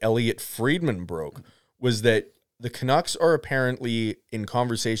out that Elliot Friedman broke was that the Canucks are apparently in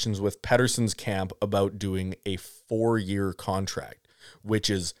conversations with Pettersson's camp about doing a 4-year contract, which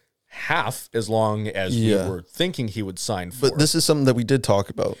is half as long as we were thinking he would sign for. But this is something that we did talk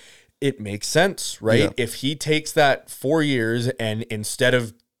about. It makes sense, right? Yeah. If he takes that 4 years and instead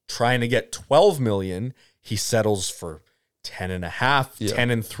of trying to get $12 million, he settles for 10 and a half, 10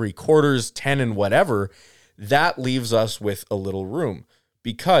 and 3/4, 10 and whatever, that leaves us with a little room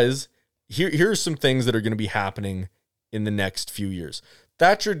because here's some things that are going to be happening in the next few years.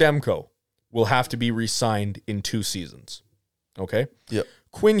 Thatcher Demko will have to be re-signed in 2 seasons. Okay? Yep.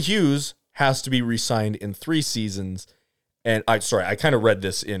 Quinn Hughes has to be re-signed in 3 seasons. And I kind of read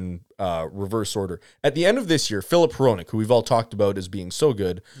this in reverse order. At the end of this year, Filip Hronek, who we've all talked about as being so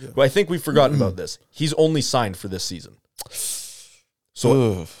good, but I think we've forgotten about this. He's only signed for this season.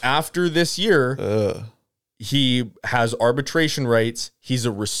 So after this year, he has arbitration rights. He's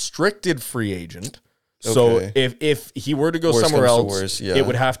a restricted free agent. So Okay. if he were to go Worst somewhere comes to else, worst, yeah. it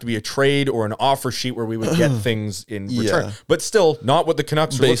would have to be a trade or an offer sheet where we would get things in return. Yeah. But still, not what the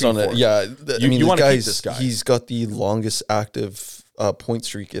Canucks are Based looking on for. it, yeah. You- you this wanna keep guy's- this guy. He's got the longest active point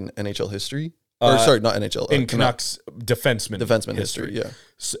streak in NHL history. Or sorry, not NHL. In Canucks defenseman history. Yeah.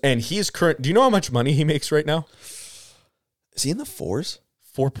 And he's current. Do you know how much money he makes right now? Is he in the fours?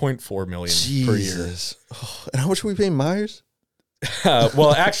 $4.4 million per year. Jesus. Oh, and how much are we paying Myers?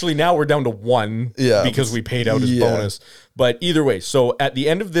 Well, actually, now we're down to one Yeah. because we paid out his Yeah. bonus. But either way, so at the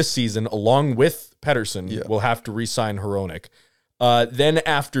end of this season, along with Pettersson, Yeah. we'll have to re-sign Hronek. Then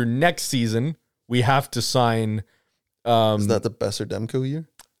after next season, we have to sign. Is that the Besser Demko year?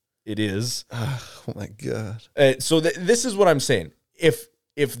 It is. Oh my god. So this is what I'm saying. If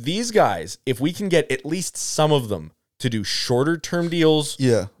these guys, if we can get at least some of them to do shorter term deals,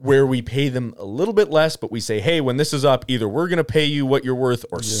 Yeah. where we pay them a little bit less, but we say, hey, when this is up, either we're going to pay you what you're worth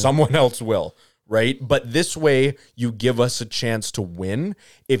or someone else will, right? But this way, you give us a chance to win.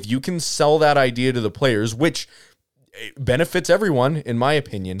 If you can sell that idea to the players, which benefits everyone, in my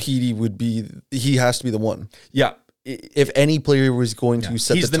opinion. Petey he has to be the one. Yeah. If any player was going to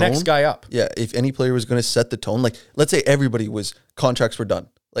set He's the the tone, next guy up. Yeah, if any player was going to set the tone, like let's say contracts were done.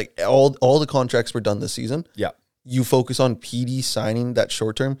 Like all the contracts were done this season. Yeah. You focus on PD signing that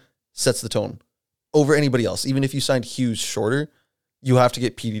short term, sets the tone over anybody else. Even if you signed Hughes shorter, you have to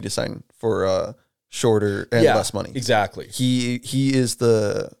get PD to sign for shorter and less money. Exactly. He is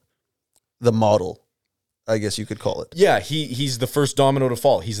the model, I guess you could call it. Yeah, he's the first domino to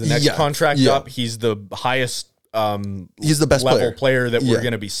fall. He's the next Yeah, contract yeah. up. He's the highest He's the best level player that we're Yeah.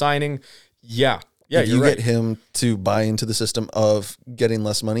 going to be signing. Yeah. Yeah, if you're you right. get him to buy into the system of getting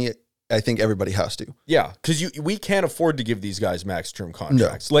less money, I think everybody has to. Yeah, because we can't afford to give these guys max term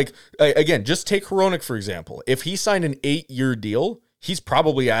contracts. Like, again, just take Hronek, for example. If he signed an 8-year deal, he's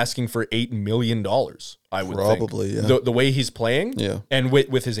probably asking for $8 million, I would Probably, think. yeah. The way he's playing, Yeah. and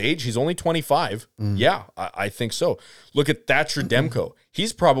with his age, he's only 25. Yeah, I think so. Look at Thatcher Demko.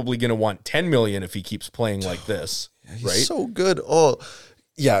 He's probably going to want $10 million if he keeps playing like this, He's right? so good. Oh,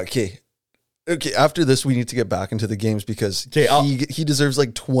 yeah. Okay. After this, we need to get back into the games because he deserves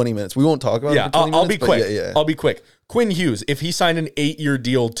like 20 minutes. We won't talk about Yeah, it for 20 I'll be minutes, but quick. Yeah. I'll be quick. Quinn Hughes, if he signed an 8-year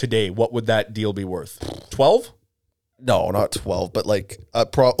deal today, what would that deal be worth? 12? No, not 12, but like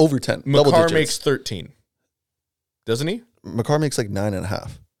over 10. Double Makar digits. makes 13. Doesn't he? Makar makes like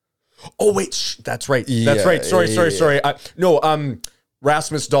 9.5. Oh, wait. That's right. That's Yeah, right. Sorry. yeah.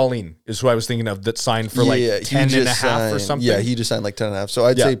 Rasmus Dahlin is who I was thinking of that signed for like he 10 and a just half or signed- something. Yeah, he just signed like 10.5. So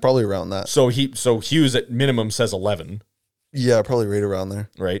I'd Yeah. say probably around that. So Hughes at minimum says 11, Yeah, probably right around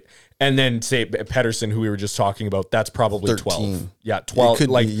there. right? And then say Pettersson, who we were just talking about, that's probably 12. 13. Yeah, 12. It could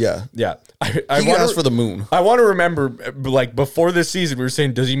like, be, yeah. Yeah. I He wanna- could ask for the moon. I want to remember, like, before this season, we were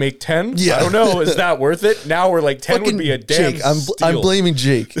saying, does he make 10? Yeah. I don't know. Is that worth it? Now we're like, 10 would be a damn Jake. I'm steal. blaming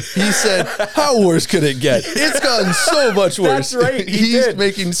Jake. He said, "How worse could it get? It's gotten so much worse." That's right, he He's did.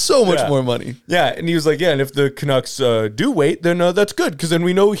 making so much Yeah. more money. Yeah, and he was like, yeah, and if the Canucks do wait, then that's good, because then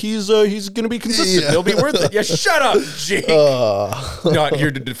we know he's going to be consistent. Yeah. He'll be worth it. Yeah, shut up, Jake. Not here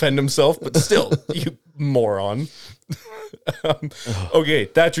to defend himself, but still, you moron. Okay,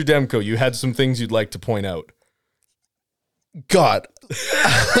 Thatcher Demko, you had some things you'd like to point out. God,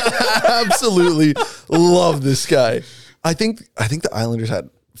 absolutely love this guy. I think the Islanders had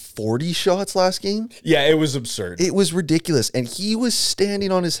 40 shots last game. Yeah, it was absurd. It was ridiculous, and he was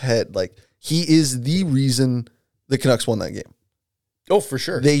standing on his head. Like, he is the reason the Canucks won that game. Oh, for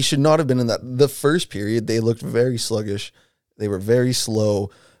sure. They should not have been in that. The first period, they looked very sluggish. They were very slow.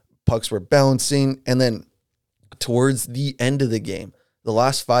 Pucks were bouncing. And then towards the end of the game, the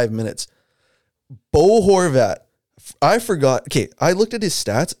last 5 minutes, Bo Horvat, I forgot. Okay, I looked at his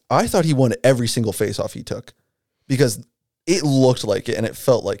stats. I thought he won every single faceoff he took because it looked like it and it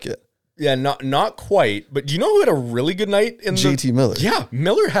felt like it. Yeah, not quite. But do you know who had a really good night in JT Miller. Yeah,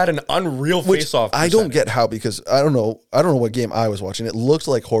 Miller had an unreal Which faceoff. I don't percentage. get how, because I don't know what game I was watching. It looked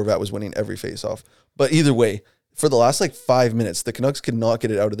like Horvat was winning every faceoff. But either way, for the last like 5 minutes, the Canucks could not get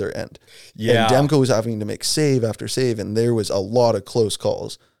it out of their end. Yeah. And Demko was having to make save after save, and there was a lot of close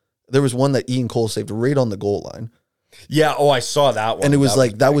calls. There was one that Ian Cole saved right on the goal line. Yeah, I saw that one. And it was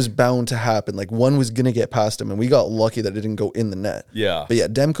that was bound to happen. Like, one was going to get past him, and we got lucky that it didn't go in the net. Yeah. But yeah,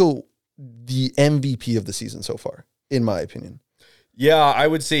 Demko, the MVP of the season so far, in my opinion. Yeah, I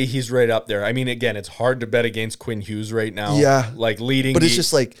would say he's right up there. I mean, again, it's hard to bet against Quinn Hughes right now. Yeah. Like leading. But it's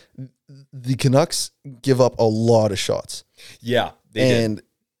just like the Canucks give up a lot of shots. Yeah. They did. And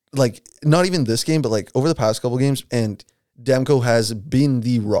like, not even this game, but like over the past couple games, and Demko has been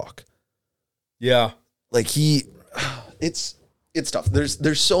the rock. Yeah. Like, it's tough.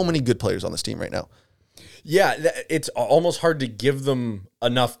 There's so many good players on this team right now. Yeah, it's almost hard to give them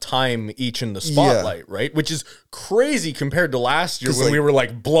enough time each in the spotlight, right? Which is crazy compared to last year when we were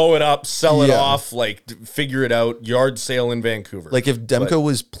like, blow it up, sell it off, like figure it out, yard sale in Vancouver. Like if Demko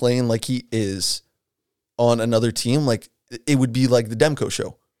was playing like he is on another team, like it would be like the Demko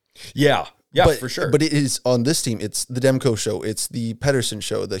show. Yeah, but, for sure. But it is on this team. It's the Demko show. It's the Pedersen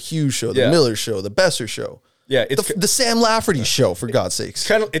show, the Hughes show, the Miller show, the Besser show. Yeah, it's the Sam Lafferty show, for God's sakes.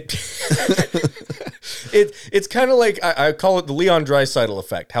 Kind of it's kind of like I call it the Leon Draisaitl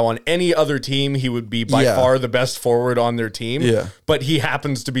effect. How on any other team he would be by far the best forward on their team. Yeah, but he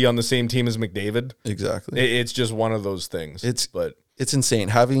happens to be on the same team as McDavid. Exactly. It's just one of those things. It's insane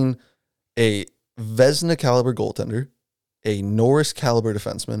having a Vezina caliber goaltender, a Norris caliber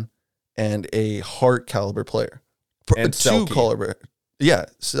defenseman, and a Hart caliber player. And two Selke. caliber. Yeah,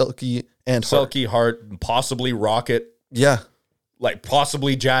 Selke and Hart. Selke, Hart, possibly Rocket. Yeah. Like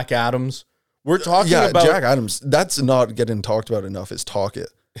possibly Jack Adams. We're talking about Jack Adams. That's not getting talked about enough is Talkit.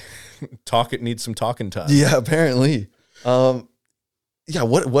 Talkit needs some talking time. Yeah, apparently. What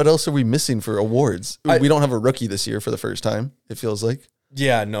else are we missing for awards? We don't have a rookie this year for the first time, it feels like.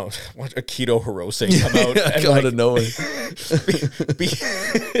 Yeah, no. What Akito Hirose come out and out of nowhere.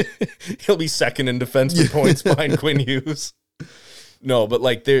 He'll be second in defenseman points behind Quinn Hughes. No, but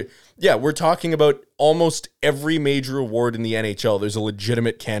like we're talking about almost every major award in the NHL. There's a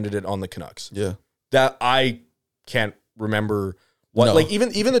legitimate candidate on the Canucks. Yeah. That I can't remember what like even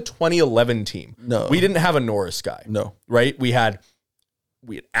the 2011 team. No. We didn't have a Norris guy. No. Right? We had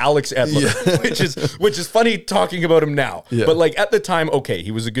Alex Edler, which is funny talking about him now. Yeah. But like at the time, okay, he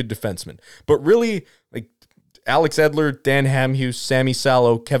was a good defenseman. But really, like Alex Edler, Dan Hamhuis, Sammy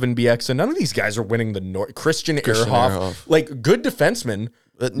Salo, Kevin Bieksa, none of these guys are winning the Christian Ehrhoff. Like good defensemen,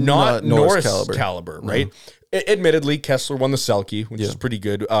 but not Norris caliber, right? No. Admittedly, Kessler won the Selke, which is pretty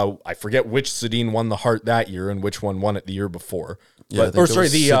good. I forget which Sedin won the Hart that year and which one won it the year before. Yeah,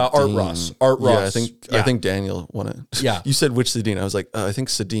 Art Ross. Art Ross. I think Daniel won it. Yeah. You said which Sedin? I was like, I think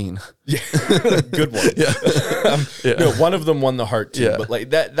Sedin. Yeah. Good one. No, one of them won the Hart too. Yeah. But like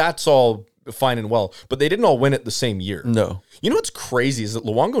that's all fine and well. But they didn't all win it the same year. No. You know what's crazy is that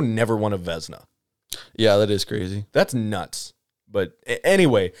Luongo never won a Vezina. Yeah, that is crazy. That's nuts. But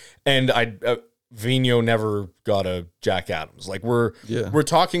anyway, and Vigneault never got a Jack Adams. Like we're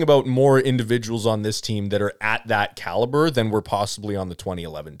talking about more individuals on this team that are at that caliber than were possibly on the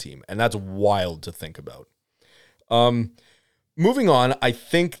 2011 team, and that's wild to think about. Moving on, I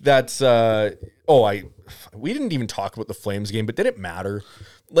think that's we didn't even talk about the Flames game, but did it matter?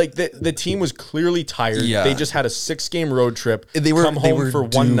 Like the team was clearly tired. Yeah. They just had a 6-game road trip. They were for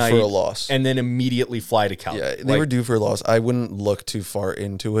one night for a loss, and then immediately fly to Calgary. Yeah, they were due for a loss. I wouldn't look too far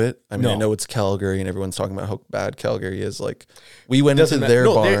into it. I mean, I know it's Calgary, and everyone's talking about how bad Calgary is. Like we went into their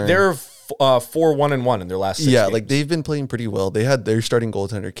barn. They're 4-1-1 in their last 6 games. Like they've been playing pretty well. They had their starting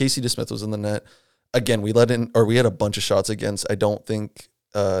goaltender, Casey DeSmith, was in the net. Again, we had a bunch of shots against. I don't think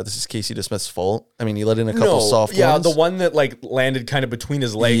this is Casey DeSmith's fault. I mean, he let in a couple soft ones. Yeah, the one that like landed kind of between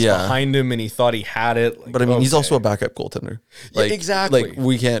his legs behind him, and he thought he had it. Like, but I mean, he's also a backup goaltender. Like, exactly. Like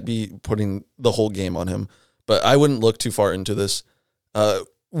we can't be putting the whole game on him. But I wouldn't look too far into this.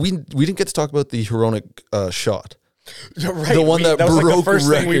 We didn't get to talk about the Hronek shot. Right, the one that broke like the first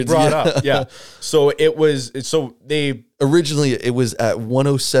records. Thing we brought up. Yeah. So they originally it was at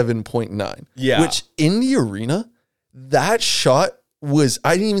 107.9. Yeah. Which in the arena, that shot was,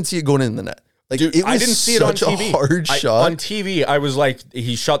 I didn't even see it going in the net. Like, dude, it was I didn't see it on TV. A hard shot. On TV, I was like,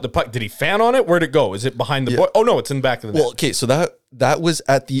 he shot the puck. Did he fan on it? Where'd it go? Is it behind the boy? Oh no, it's in the back of the net. Well, okay, so that was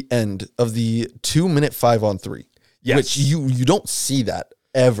at the end of the 2-minute 5-on-3. Yes. Which you don't see that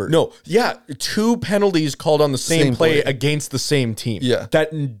ever. No, yeah, 2 penalties called on the same play against the same team. Yeah.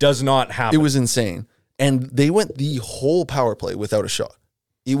 That does not happen. It was insane. And they went the whole power play without a shot.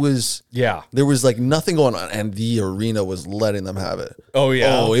 It was, there was like nothing going on, and the arena was letting them have it. Oh,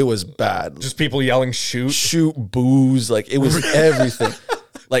 yeah. Oh, it was bad. Just people yelling, shoot, booze. Like, it was everything.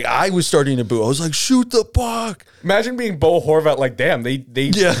 Like, I was starting to boo. I was like, shoot the puck. Imagine being Bo Horvat, like, damn, they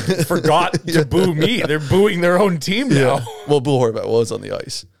forgot to boo me. They're booing their own team now. Yeah. Well, Bo Horvat was on the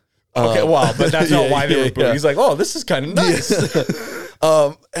ice. Okay, wow, but that's not why they were booing. He's like, oh, this is kind of nice.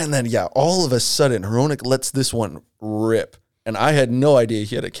 And then, all of a sudden, Hronek lets this one rip. And I had no idea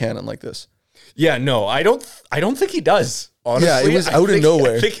he had a cannon like this. Yeah, no, I don't think he does. Honestly, yeah, it was out of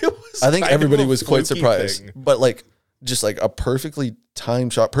nowhere. I think everybody was quite surprised. But like, just like a perfectly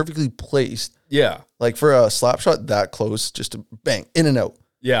timed shot, perfectly placed. Yeah, like for a slap shot that close, just to bang in and out.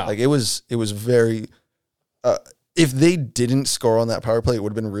 Yeah, like it was very. if they didn't score on that power play, it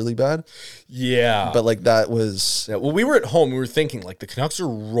would have been really bad. Yeah. But like that was Yeah, well, we were at home. We were thinking, like, the Canucks are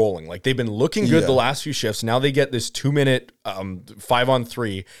rolling. Like, they've been looking good the last few shifts. Now they get this 2-minute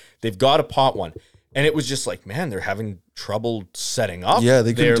 5-on-3. They've got a pot one. And it was just like, man, they're having trouble setting up. Yeah,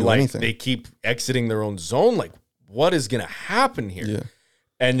 they couldn't They're do like, anything. They keep exiting their own zone. Like, what is going to happen here? Yeah.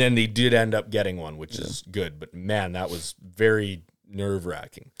 And then they did end up getting one, which is good. But, man, that was very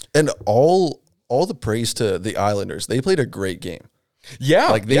nerve-wracking. And all the praise to the Islanders. They played a great game. Yeah.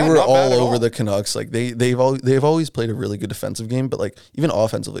 Like they yeah, were not bad all at over the Canucks. Like they've always played a really good defensive game, but like even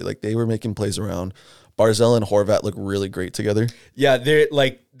offensively, like they were making plays around. Barzal and Horvat look really great together. Yeah, they're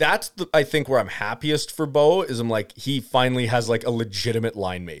like I think where I'm happiest for Bo is I'm like he finally has like a legitimate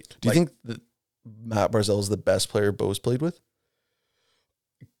line mate. Do you think that Matt Barzal is the best player Bo's played with?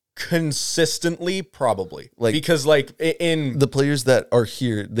 Consistently, probably. Like because like in the players that are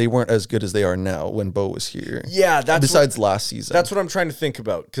here, they weren't as good as they are now when Bo was here. Yeah, that's besides last season. That's what I'm trying to think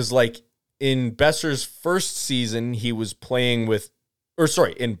about. Because like in Besser's first season, he was playing with,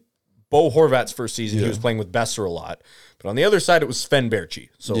 in Bo Horvat's first season, he was playing with Besser a lot. But on the other side, it was Sven Berchi.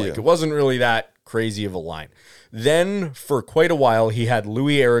 So like it wasn't really that crazy of a line. Then for quite a while, he had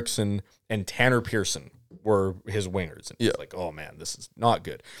Louis Eriksson and Tanner Pearson were his wingers. And it's like, oh man, this is not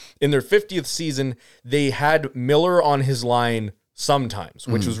good. In their 50th season, they had Miller on his line sometimes,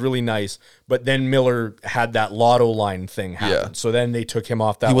 which was really nice. But then Miller had that lotto line thing happen. Yeah. So then they took him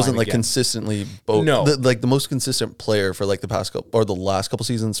off that line. He wasn't like again. Consistently Bo. No. The most consistent player for like the past couple or the last couple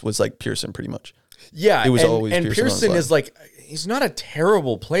seasons was like Pearson pretty much. Yeah. It was always and Pearson is like, he's not a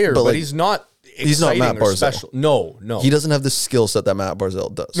terrible player, but like, he's not Matt Barzal. Special. No. He doesn't have the skill set that Matt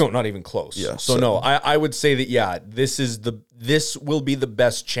Barzal does. No, not even close. Yeah. So no, I would say that this will be the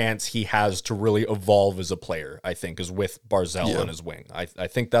best chance he has to really evolve as a player, I think, is with Barzal on his wing. I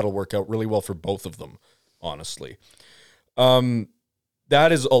think that'll work out really well for both of them, honestly.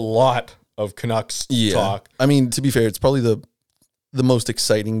 That is a lot of Canucks talk. I mean, to be fair, it's probably the most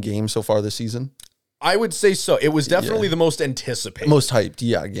exciting game so far this season. I would say so. It was definitely the most anticipated. Most hyped,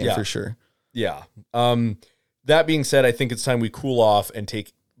 game for sure. Yeah. That being said, I think it's time we cool off and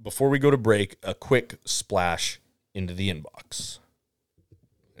take, before we go to break, a quick splash into the inbox.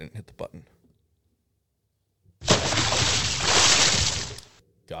 And hit the button.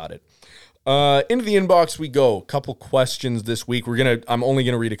 Got it. Into the inbox we go. Couple questions this week. I'm only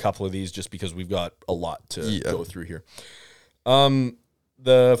gonna read a couple of these just because we've got a lot to go through here.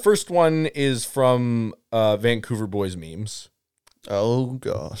 The first one is from Vancouver Boys Memes. Oh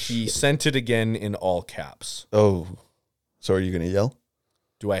gosh. He sent it again in all caps. Oh. So are you gonna yell?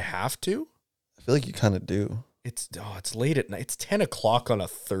 Do I have to? I feel like you kind of do. It's late at night. It's 10 o'clock on a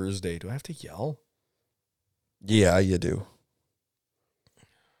Thursday. Do I have to yell? Yeah, you do.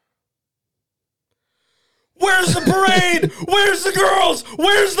 Where's the parade? Where's the girls?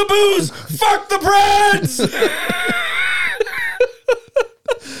 Where's the booze? Fuck the Preds!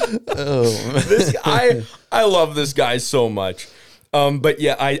 Oh, I love this guy so much. But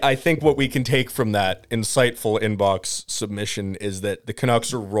yeah, I think what we can take from that insightful inbox submission is that the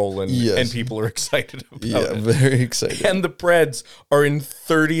Canucks are rolling and people are excited about it. Very excited. And the Preds are in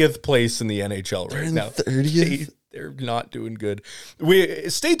 30th place in the NHL right now. 30th? They're not doing good. We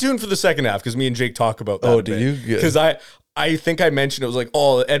stay tuned for the second half because me and Jake talk about that. Oh, do you? Because I think I mentioned it was like,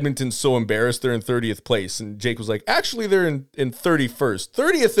 oh, Edmonton's so embarrassed they're in 30th place. And Jake was like, actually, they're in 31st.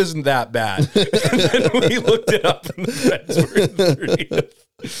 30th isn't that bad. And then we looked it up and the Preds were in 30th.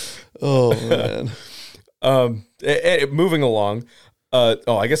 Oh, man. Moving along.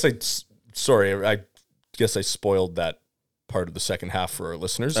 I guess I guess I spoiled that part of the second half for our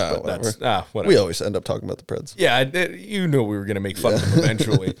listeners. But whatever. that's whatever. We always end up talking about the Preds. Yeah, you know we were going to make fun of them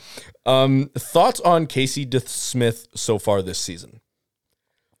eventually. Thoughts on Casey DeSmith so far this season?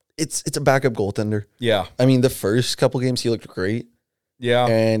 It's a backup goaltender. Yeah. I mean, the first couple games he looked great. Yeah.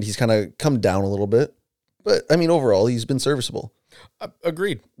 And he's kind of come down a little bit. But, I mean, overall, he's been serviceable.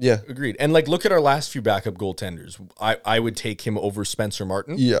 Agreed. Yeah. Agreed. And, like, look at our last few backup goaltenders. I would take him over Spencer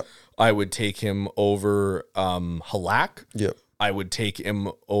Martin. Yeah. I would take him over Halak. Yeah. I would take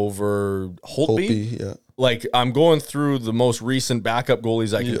him over Holtby. Yeah. Like, I'm going through the most recent backup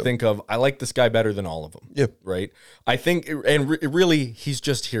goalies I can think of. I like this guy better than all of them. Yeah. Right? I think, and really, he's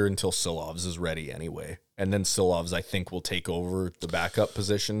just here until Silovs is ready anyway. And then Silovs, I think, will take over the backup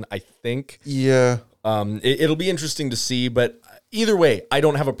position, I think. Yeah. It'll be interesting to see, but either way, I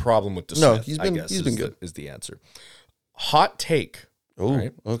don't have a problem with DeSmith. No, he's been good. Is the answer. Hot take. Oh,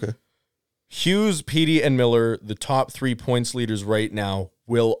 right? Okay. Hughes, Petey, and Miller, the top 3 points leaders right now,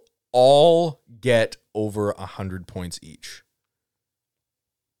 will all get over 100 points each.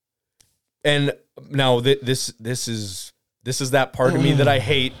 And now this is that part of me that I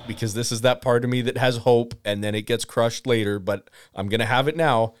hate, because this is that part of me that has hope, and then it gets crushed later, but I'm going to have it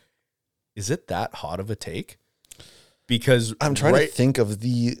now. Is it that hot of a take? Because I'm trying to think of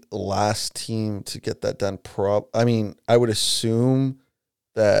the last team to get that done. I mean, I would assume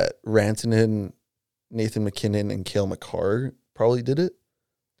that Rantanen, Nathan McKinnon, and Cale Makar probably did it.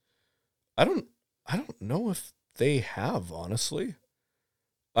 I don't know if they have, honestly.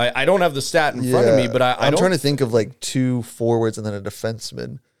 I don't have the stat in front of me, but I'm trying to think of like 2 forwards and then a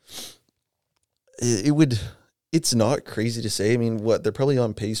defenseman. It's not crazy to say. I mean, they're probably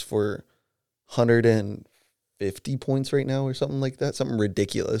on pace for 150 points right now or something like that. Something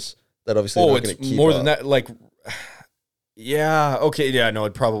ridiculous that obviously they're not going to keep more up. than that. Like, yeah, okay, yeah, no,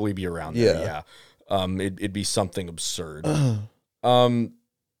 it'd probably be around there. Yeah, it'd be something absurd. I'm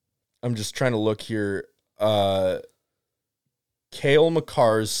just trying to look here. Cale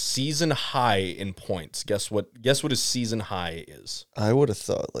Makar's season high in points. Guess what his season high is? I would have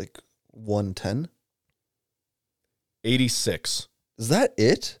thought like 110. 86. Is that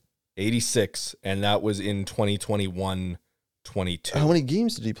it? 86, and that was in 2021-22. How many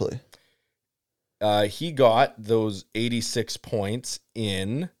games did he play? He got those 86 points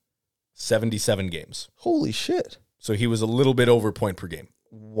in 77 games. Holy shit. So he was a little bit over point per game.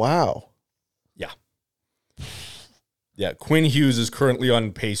 Wow. Yeah. Yeah, Quinn Hughes is currently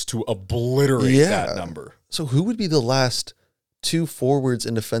on pace to obliterate that number. So who would be the last 2 forwards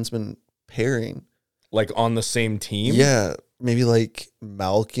and defensemen pairing? Like on the same team? Yeah, maybe like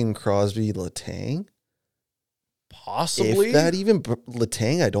Malkin, Crosby, Letang? Possibly. If that even,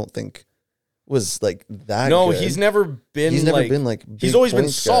 Letang I don't think was like that No, good. he's never been like he's always been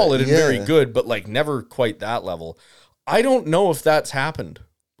points solid guy. and very good, but like never quite that level. I don't know if that's happened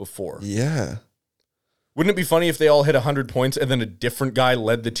before. Yeah. Wouldn't it be funny if they all hit 100 points and then a different guy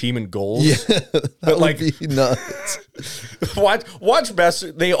led the team in goals? Yeah, but like, would be nuts. watch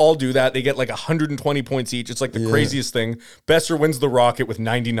Besser. They all do that. They get like 120 points each. It's like the craziest thing. Besser wins the Rocket with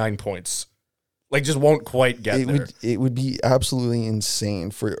 99 points. Like, just won't quite get there. It would be absolutely insane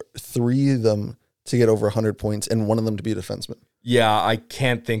for 3 of them to get over 100 points and one of them to be a defenseman. Yeah, I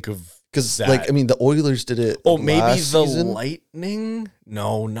can't think of because, like, I mean, the Oilers did it. Oh, maybe the season. Lightning?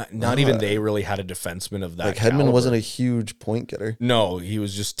 No, not even they really had a defenseman of that. Like, Hedman caliber. wasn't a huge point getter. No, he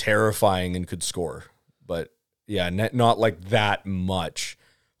was just terrifying and could score. But yeah, not like that much.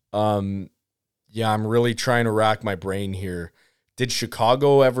 Yeah, I'm really trying to rack my brain here. Did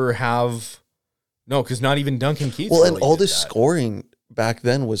Chicago ever have? No, because not even Duncan Keith. Well, really and all did this that. scoring back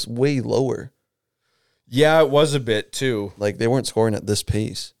then was way lower. Yeah, it was a bit too. Like, they weren't scoring at this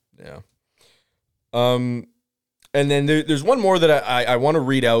pace. Yeah. And then there's one more that I want to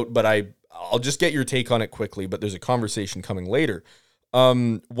read out, but I'll just get your take on it quickly, but there's a conversation coming later.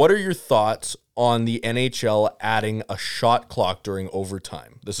 What are your thoughts on the NHL adding a shot clock during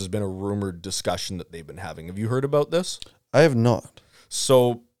overtime? This has been a rumored discussion that they've been having. Have you heard about this? I have not.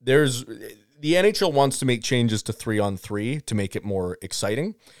 So the NHL wants to make changes to 3-on-3 to make it more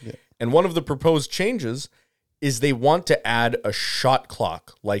exciting. Yeah. And one of the proposed changes is they want to add a shot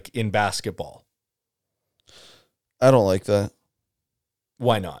clock like in basketball. I don't like that.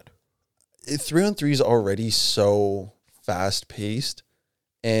 Why not? 3-on-3 is already so fast paced,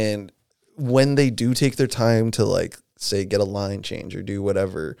 and when they do take their time to, like, say, get a line change or do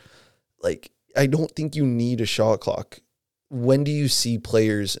whatever, like, I don't think you need a shot clock. When do you see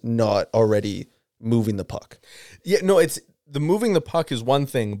players not already moving the puck? Yeah, no, it's the moving the puck is one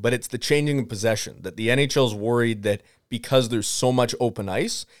thing, but it's the changing of possession that the NHL's worried that because there's so much open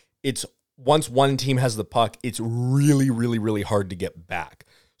ice, it's once one team has the puck, it's really, really, really hard to get back.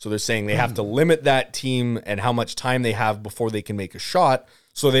 So they're saying they have to limit that team and how much time they have before they can make a shot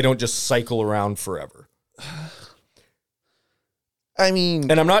so they don't just cycle around forever. I mean,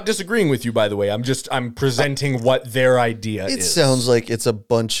 And I'm not disagreeing with you, by the way. I'm presenting what their idea is. it sounds like it's a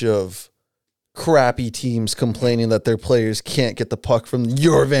bunch of crappy teams complaining that their players can't get the puck from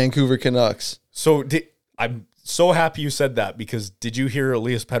your Vancouver Canucks. So I'm so happy you said that, because did you hear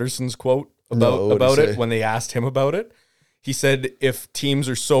Elias Pettersson's quote No, what did he about say? it when they asked him about it? He said if teams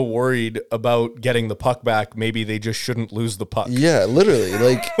are so worried about getting the puck back, maybe they just shouldn't lose the puck. Yeah, literally.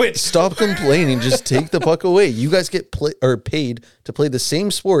 Like, Which- stop complaining. Just take the puck away. You guys get paid to play the same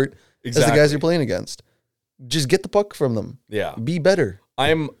sport as the guys Exactly. you're playing against. Just get the puck from them. Yeah. Be better.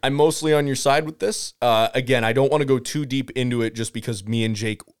 I'm mostly on your side with this. Again, I don't want to go too deep into it just because me and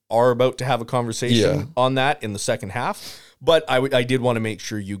Jake are about to have a conversation on that in the second half. But I did want to make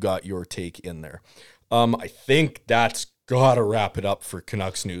sure you got your take in there. I think that's gotta wrap it up for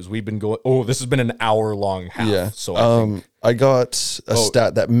Canucks news. We've been going. Oh, this has been an hour-long half. Yeah. So I think, I got a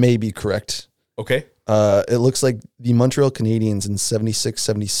stat that may be correct. okay. It looks like the Montreal Canadiens in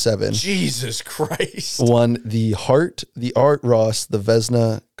 76-77 Jesus Christ. won the Hart, the Art Ross, the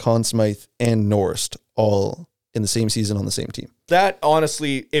Vezina, Conn Smythe, and Norris all in the same season on the same team. That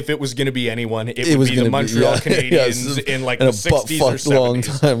honestly, if it was going to be anyone, it would was be gonna the Montreal yeah. Canadiens Yes. in like And the 60s or 70s. long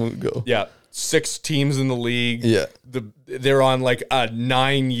time ago. Yeah. 6 teams in the league. Yeah. They're on like a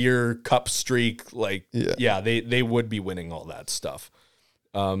 9-year cup streak. Like, Yeah. they would be winning all that stuff.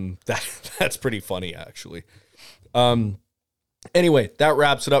 That's pretty funny, actually. Anyway, that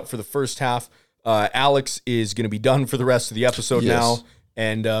wraps it up for the first half. Alex is going to be done for the rest of the episode now.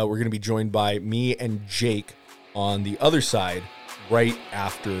 And we're going to be joined by me and Jake on the other side right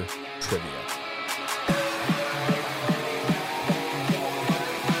after trivia.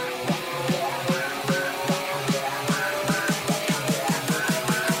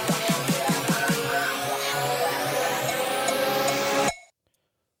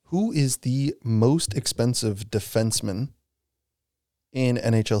 Who is the most expensive defenseman in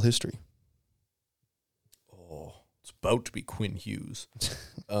NHL history? Oh, it's about to be Quinn Hughes.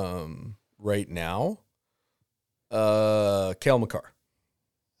 Right now, Cale Makar.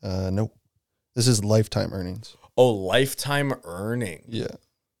 No. This is lifetime earnings. Oh, lifetime earning. Yeah.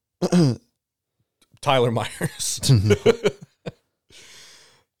 Tyler Myers.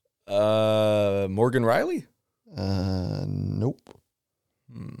 Morgan Riley. Nope.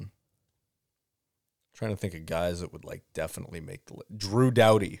 Trying to think of guys that would like definitely make the list. Drew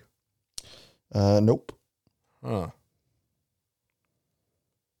Doughty. Nope. Huh.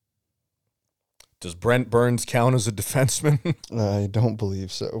 Does Brent Burns count as a defenseman? I don't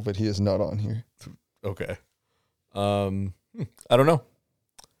believe so, but he is not on here. Okay. I don't know.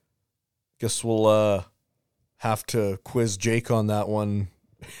 Guess we'll have to quiz Jake on that one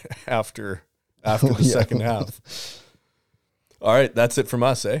after the second half. All right, that's it from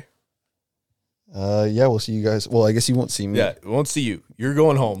us, eh? Yeah, we'll see you guys. Well, I guess you won't see me. Yeah, we won't see you. You're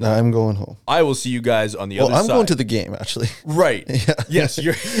going home. I'm going home. I will see you guys on the other I'm side. going to the game, actually. Right. Yeah. Yes,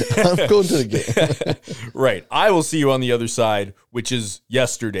 you're I'm going to the game. right. I will see you on the other side, which is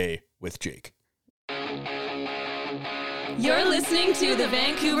yesterday with Jake. You're listening to the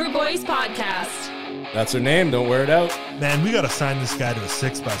Vancouver Boys Podcast. That's her name. Don't wear it out. Man, we got to sign this guy to a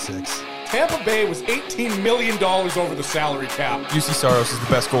 6x6. Tampa Bay was $18 million over the salary cap. UC Saros is the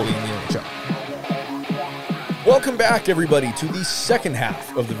best goalie in the NHL. Welcome back, everybody, to the second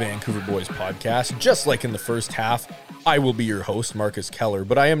half of the Vancouver Boys podcast. Just like in the first half, I will be your host, Marcus Keller,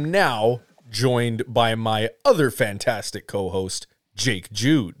 but I am now joined by my other fantastic co-host, Jake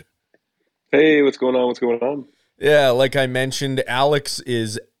Jude. Hey, what's going on? What's going on? Yeah, like I mentioned, Alex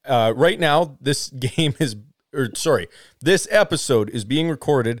is right now. This episode is being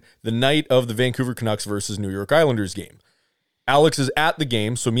recorded the night of the Vancouver Canucks versus New York Islanders game. Alex is at the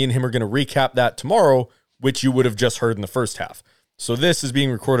game, so me and him are going to recap that tomorrow, which you would have just heard in the first half. So this is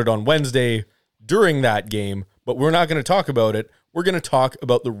being recorded on Wednesday during that game, but we're not going to talk about it. We're going to talk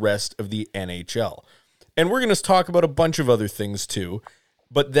about the rest of the NHL. And we're going to talk about a bunch of other things too.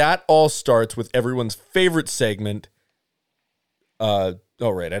 But that all starts with everyone's favorite segment. Oh,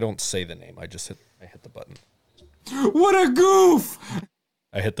 right. I don't say the name. I hit the button. What a goof!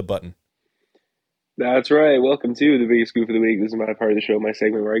 I hit the button. That's right. Welcome to the biggest goof of the week. This is my part of the show, my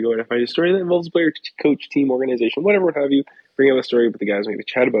segment where I go and I find a story that involves a player, coach, team, organization, whatever, what have you. Bring up a story with the guys and we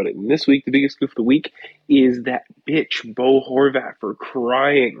chat about it. And this week, the biggest goof of the week is that bitch, Bo Horvat, for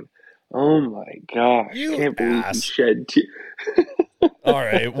crying. Oh my gosh. You Can't believe ass. he shed tears. All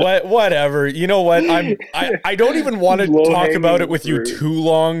right, whatever. You know what? I don't even want to talk about it with you too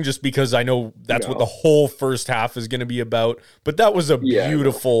long, just because I know that's what the whole first half is going to be about. But that was a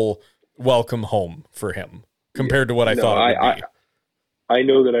beautiful welcome home for him compared to what I thought it would be. I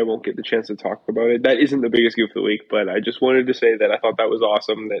know that I won't get the chance to talk about it. That isn't the biggest goof of the week, but I just wanted to say that I thought that was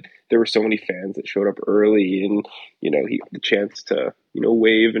awesome that there were so many fans that showed up early and, he got the chance to,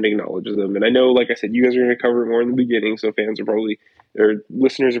 wave and acknowledge them. And I know, like I said, you guys are going to cover it more in the beginning, so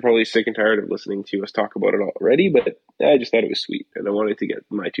listeners are probably sick and tired of listening to us talk about it already, but I just thought it was sweet, and I wanted to get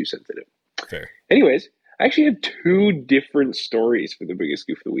my 2 cents in it. Fair. Anyways, I actually have 2 different stories for the biggest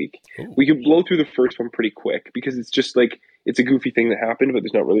goof of the week. Ooh. We could blow through the first one pretty quick because it's just it's a goofy thing that happened, but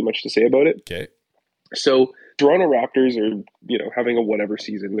there's not really much to say about it. Okay. So Toronto Raptors are, having a whatever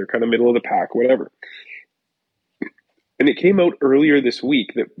season. They're kind of middle of the pack, whatever. And it came out earlier this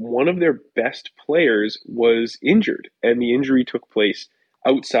week that one of their best players was injured, and the injury took place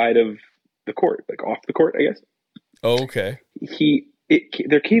outside of the court, off the court, I guess. Oh, okay. There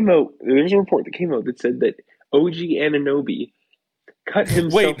was a report that came out that said that OG Anunoby cut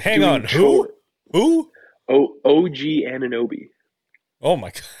himself. Wait, hang on. chore- Who? OG Anunoby. Oh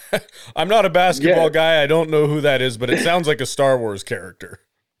my God. I'm not a basketball guy. I don't know who that is, but it sounds like a Star Wars character.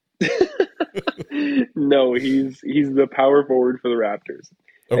 No, he's the power forward for the Raptors.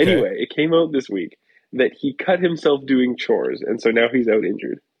 Okay. Anyway, it came out this week that he cut himself doing chores, and so now he's out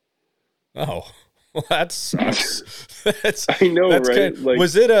injured. Oh, well, that sucks. I know, right?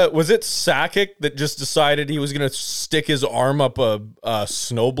 Was it Sakic that just decided he was going to stick his arm up a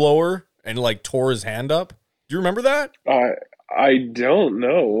snowblower and like tore his hand up? Do you remember that? I don't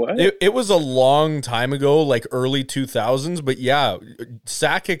know. What? It was a long time ago, like early 2000s, but yeah,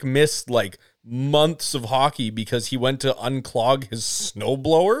 Sakic missed like months of hockey because he went to unclog his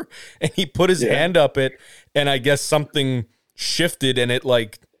snowblower and he put his hand up it, and I guess something shifted and it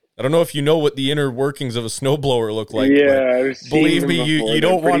like, I don't know if you know what the inner workings of a snowblower look like. Yeah, I've seen believe them me, before. you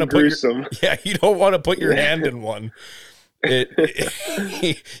don't want to put gruesome. you don't want to put your hand in one.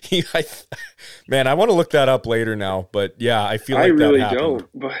 Man, I want to look that up later now, but yeah, I feel like I really that happened. don't.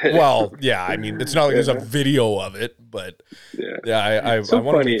 But Well, yeah, I mean, it's not like there's a video of it, but I So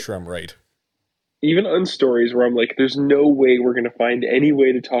want to funny. make sure I'm right. Even on stories where I'm like, there's no way we're going to find any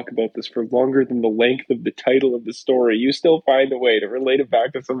way to talk about this for longer than the length of the title of the story, you still find a way to relate it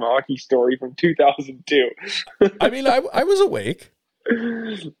back to some hockey story from 2002. I mean, I was awake.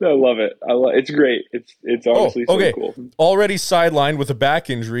 I love it. It's great. It's honestly so cool. Already sidelined with a back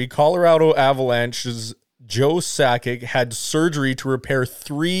injury, Colorado Avalanche's Joe Sakic had surgery to repair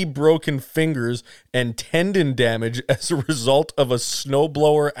 3 broken fingers and tendon damage as a result of a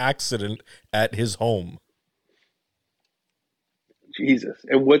snowblower accident at his home. Jesus.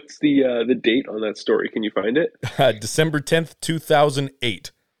 And what's the date on that story? Can you find it? December 10th,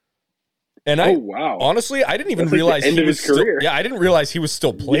 2008. And wow. Honestly, I didn't even That's like realize the end he of was his still, career. I didn't realize he was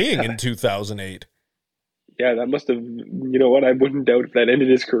still playing in 2008. Yeah, that must have, you know what? I wouldn't doubt if that ended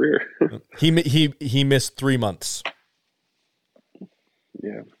his career. He missed 3 months.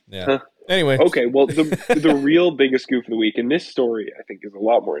 Yeah. Yeah. Anyway. Okay, well, the real biggest goof of the week, and this story I think is a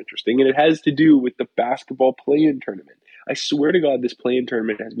lot more interesting, and it has to do with the basketball play-in tournament. I swear to God, this play-in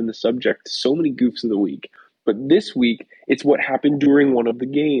tournament has been the subject to so many goofs of the week. But this week, it's what happened during one of the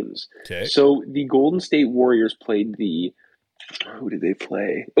games. Okay. So the Golden State Warriors played who did they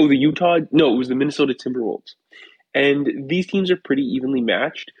play? Oh, it was the Minnesota Timberwolves. And these teams are pretty evenly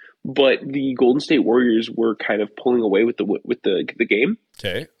matched, but the Golden State Warriors were kind of pulling away with the game.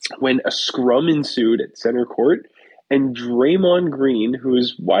 Okay. When a scrum ensued at center court, and Draymond Green, who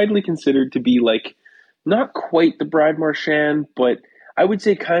is widely considered to be like not quite the Brad Marchand, but I would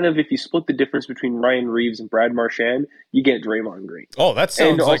say kind of if you split the difference between Ryan Reeves and Brad Marchand, you get Draymond Green. Oh, that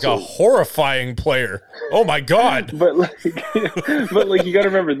sounds like a horrifying player. Oh my God. But you got to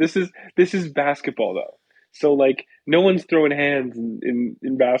remember, this is basketball though. So like no one's throwing hands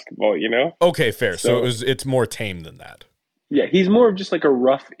in basketball, you know? Okay, fair. So it's more tame than that. Yeah, he's more of just like a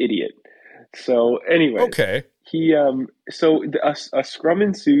rough idiot. So anyway, okay. He a scrum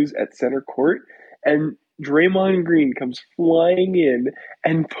ensues at center court, and Draymond Green comes flying in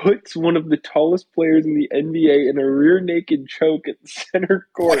and puts one of the tallest players in the NBA in a rear naked choke at center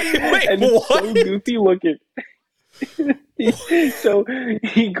court. Wait, and it's so goofy looking. So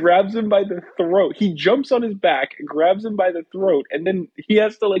he grabs him by the throat. He jumps on his back, grabs him by the throat, and then he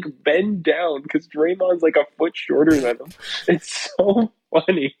has to like bend down because Draymond's like a foot shorter than him. It's so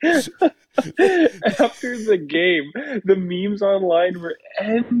funny. After the game, the memes online were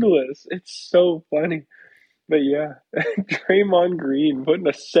endless. It's so funny. But yeah, Draymond Green putting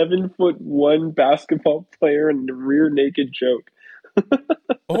a 7'1" basketball player in the rear naked choke.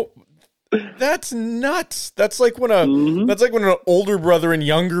 Oh, that's nuts. That's like when an older brother and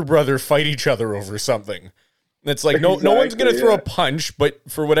younger brother fight each other over something. It's like no one's gonna throw a punch, but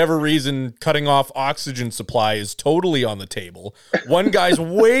for whatever reason, cutting off oxygen supply is totally on the table. One guy's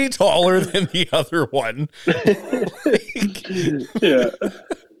way taller than the other one. Yeah.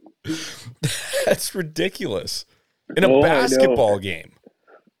 That's ridiculous. In a basketball game.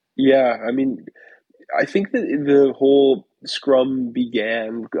 Yeah, I mean, I think that the whole scrum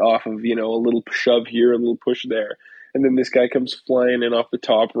began off of, a little shove here, a little push there. And then this guy comes flying in off the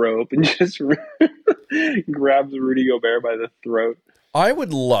top rope and just grabs Rudy Gobert by the throat. I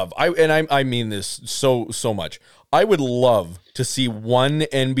would love, I mean this so much. I would love to see one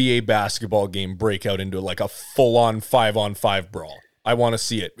NBA basketball game break out into like a full-on 5-on-5 brawl. I want to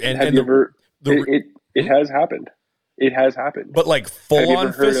see it. And Have you ever? It has happened. It has happened. But like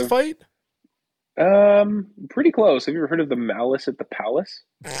full-on fist fight? Pretty close. Have you ever heard of the Malice at the Palace?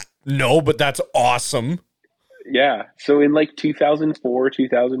 No, but that's awesome. Yeah. So in like 2004,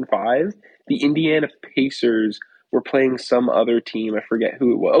 2005, the Indiana Pacers were playing some other team. I forget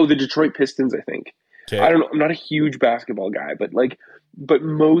who it was. Oh, the Detroit Pistons, I think. Okay. I don't know. I'm not a huge basketball guy, but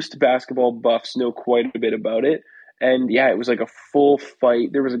most basketball buffs know quite a bit about it. And yeah, it was like a full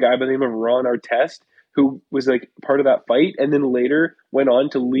fight. There was a guy by the name of Ron Artest who was like part of that fight, and then later went on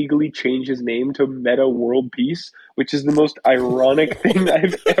to legally change his name to Meta World Peace, which is the most ironic thing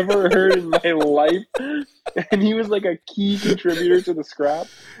I've ever heard in my life. And he was like a key contributor to the scrap.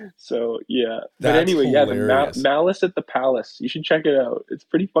 So yeah, but That's anyway, hilarious. the Malice at the Palace. You should check it out. It's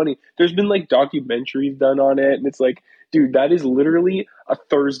pretty funny. There's been like documentaries done on it, and it's like, dude, that is literally a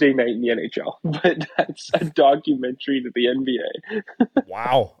Thursday night in the NHL, but that's a documentary to the NBA.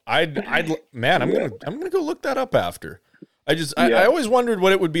 Wow. Man, I'm gonna go look that up after. I always wondered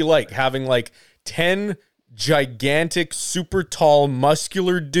what it would be like having like 10 gigantic, super tall,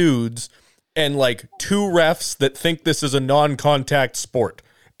 muscular dudes and like 2 refs that think this is a non-contact sport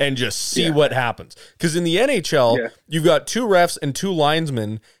and just see what happens. Because in the NHL, you've got 2 refs and 2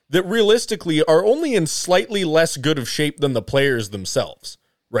 linesmen that realistically are only in slightly less good of shape than the players themselves,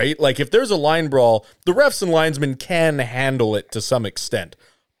 right? Like if there's a line brawl, the refs and linesmen can handle it to some extent.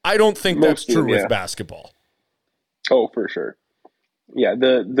 I don't think that's true with basketball. Oh, for sure. Yeah,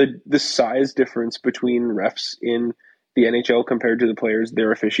 the size difference between refs in the NHL compared to the players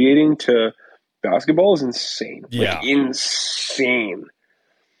they're officiating to basketball is insane. Yeah. Like, insane.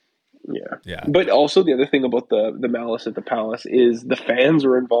 Yeah. But also the other thing about the Malice at the Palace is the fans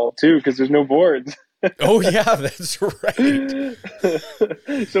are involved too, because there's no boards. Oh yeah, that's right.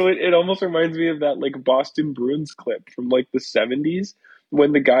 So it almost reminds me of that like Boston Bruins clip from like the 70s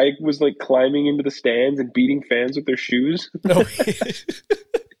when the guy was like climbing into the stands and beating fans with their shoes. No.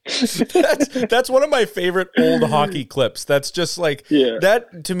 That's one of my favorite old hockey clips. That's just like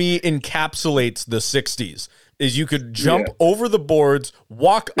that to me encapsulates the 60s. Is you could jump over the boards,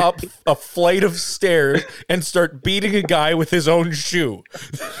 walk up a flight of stairs, and start beating a guy with his own shoe.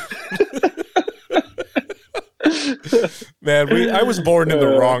 Man, I was born in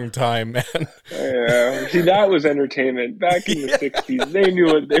the wrong time, man. Yeah, see, that was entertainment back in the 60s. They knew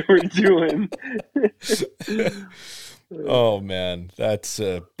what they were doing. Oh man, that's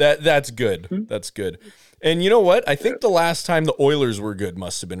good. That's good. And you know what? I think the last time the Oilers were good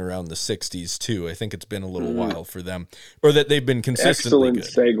must have been around the 60s too. I think it's been a little while for them, or that they've been consistently good.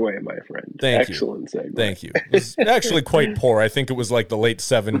 Segue, my friend. Excellent segue. Thank you. It was actually quite poor. I think it was like the late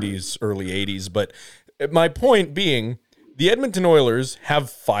 70s, early 80s. But my point being, the Edmonton Oilers have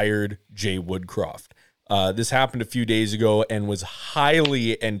fired Jay Woodcroft. This happened a few days ago and was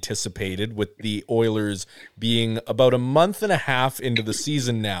highly anticipated, with the Oilers being about a month and a half into the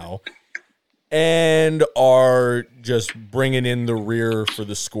season now and are just bringing in the rear for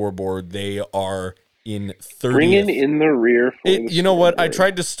the scoreboard. They are in 30th. Bringing in the rear for the You know what? I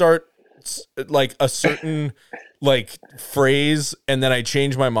tried to start like a certain like phrase, and then I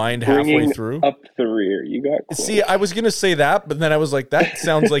changed my mind halfway through. Up the rear. You got close. See, I was going to say that, but then I was like, that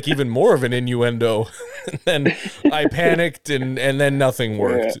sounds like even more of an innuendo. And then I panicked, and then nothing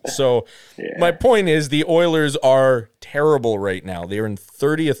worked. Yeah. So my point is, the Oilers are terrible right now. They're in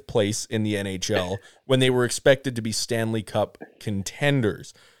 30th place in the NHL when they were expected to be Stanley Cup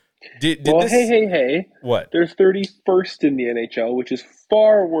contenders. Hey. What? They're 31st in the NHL, which is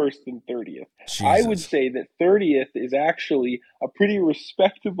far worse than 30th. Jesus. I would say that 30th is actually a pretty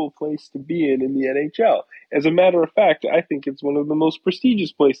respectable place to be in the NHL. As a matter of fact, I think it's one of the most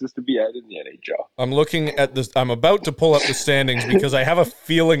prestigious places to be at in the NHL. I'm looking at this. I'm about to pull up the standings because I have a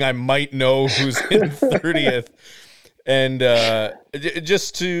feeling I might know who's in 30th. And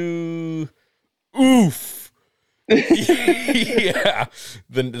just to... Oof. Yeah,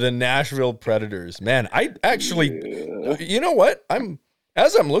 the Nashville Predators. Man, I actually, you know what?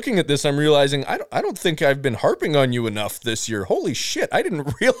 As I'm looking at this, I'm realizing I don't think I've been harping on you enough this year. Holy shit! I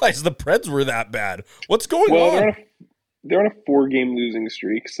didn't realize the Preds were that bad. What's going on? They're on a 4-game losing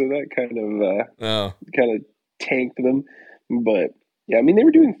streak, so that kind of tanked them. But yeah, I mean, they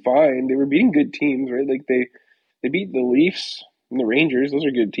were doing fine. They were beating good teams, right? Like they beat the Leafs and the Rangers. Those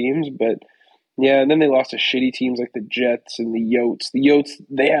are good teams, but. Yeah, and then they lost to shitty teams like the Jets and the Yotes. The Yotes,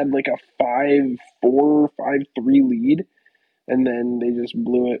 they had like a 5-4, 5-3 lead, and then they just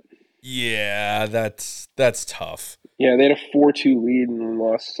blew it. Yeah, that's tough. Yeah, they had a 4-2 lead and then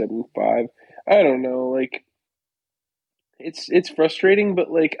lost 7-5. I don't know, like it's frustrating, but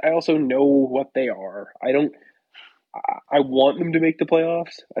like I also know what they are. I want them to make the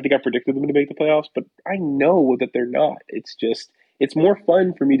playoffs. I think I predicted them to make the playoffs, but I know that they're not. It's more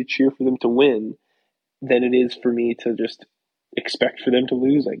fun for me to cheer for them to win than it is for me to just expect for them to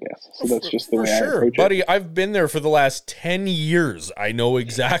lose, I guess. So that's just the way I approach buddy. it. I've been there for the last 10 years. I know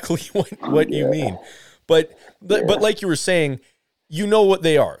exactly what you mean. But like you were saying, you know what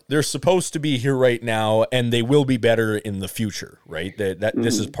they are. They're supposed to be here right now, and they will be better in the future, right? That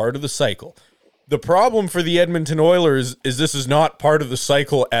this is part of the cycle. The problem for the Edmonton Oilers is this is not part of the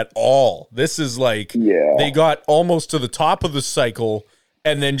cycle at all. This is like they got almost to the top of the cycle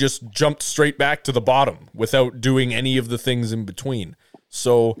and then just jumped straight back to the bottom without doing any of the things in between.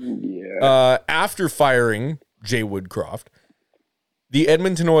 So after firing Jay Woodcroft, the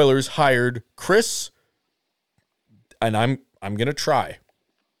Edmonton Oilers hired Chris, and I'm going to try,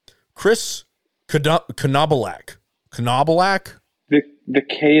 Chris Knoblauch. Knoblauch? The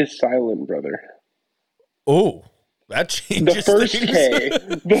K is silent, brother. Oh, that changes the first things. K.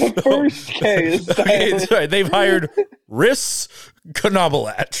 The first K is silent. Okay, that's right. They've hired Riss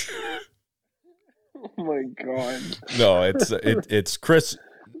Knoblauch. Oh my god. No, it's Chris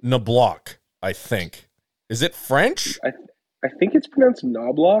Knoblauch, I think. Is it French? I think it's pronounced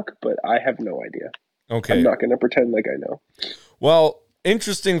Knobloch, but I have no idea. Okay. I'm not going to pretend like I know. Well,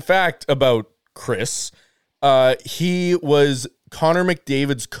 interesting fact about Chris. He was Connor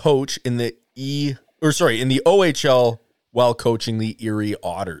McDavid's coach in the OHL while coaching the Erie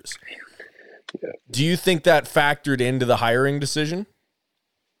Otters. Yeah. Do you think that factored into the hiring decision?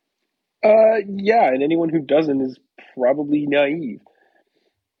 Yeah, and anyone who doesn't is probably naive.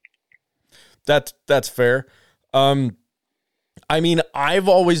 That's fair. I mean, I've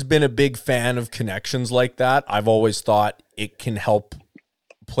always been a big fan of connections like that. I've always thought it can help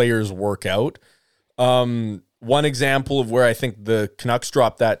players work out. One example of where I think the Canucks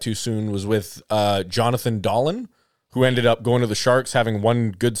dropped that too soon was with Jonathan Dahlen, who ended up going to the Sharks, having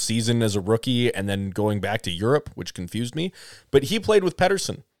one good season as a rookie, and then going back to Europe, which confused me. But he played with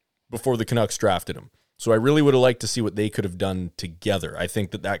Pettersson before the Canucks drafted him. So I really would have liked to see what they could have done together. I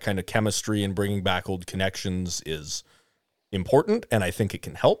think that kind of chemistry and bringing back old connections is important, and I think it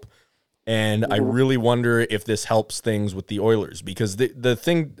can help. And I really wonder if this helps things with the Oilers, because the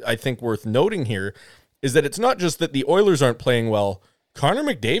thing I think worth noting here is that it's not just that the Oilers aren't playing well. Connor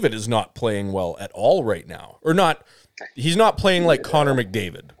McDavid is not playing well at all right now. Or not, he's not playing like Connor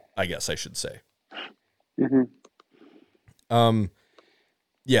McDavid, I guess I should say.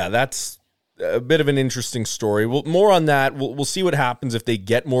 Yeah, that's a bit of an interesting story. Well, more on that. We'll see what happens if they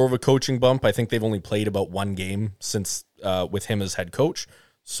get more of a coaching bump. I think they've only played about one game since with him as head coach.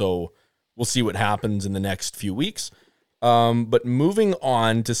 So we'll see what happens in the next few weeks. But moving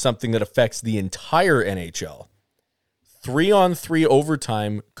on to something that affects the entire NHL. 3-on-3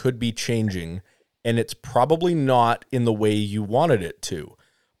 overtime could be changing, and it's probably not in the way you wanted it to.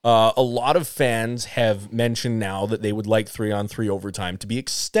 A lot of fans have mentioned now that they would like 3-on-3 overtime to be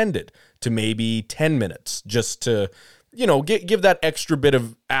extended to maybe 10 minutes, just to, give that extra bit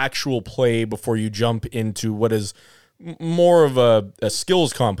of actual play before you jump into what is more of a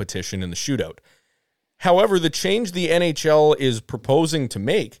skills competition in the shootout. However, the change the NHL is proposing to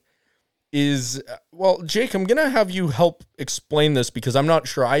make is, Jake, I'm going to have you help explain this because I'm not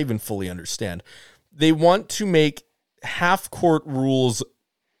sure I even fully understand. They want to make half-court rules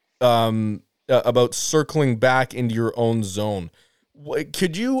about circling back into your own zone.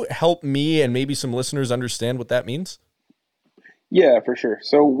 Could you help me and maybe some listeners understand what that means? Yeah, for sure.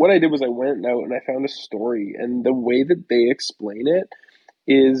 So what I did was I went out and I found a story, and the way that they explain it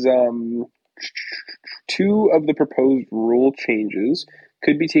is two of the proposed rule changes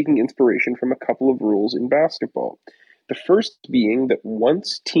could be taking inspiration from a couple of rules in basketball. The first being that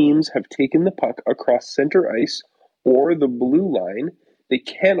once teams have taken the puck across center ice or the blue line, they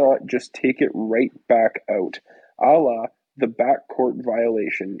cannot just take it right back out, a la the backcourt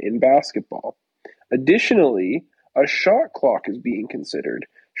violation in basketball. Additionally, a shot clock is being considered.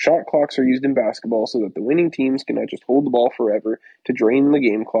 Shot clocks are used in basketball so that the winning teams cannot just hold the ball forever to drain the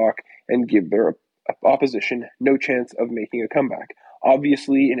game clock and give their opposition no chance of making a comeback.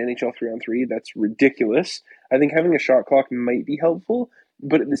 Obviously, in NHL 3-on-3, that's ridiculous. I think having a shot clock might be helpful,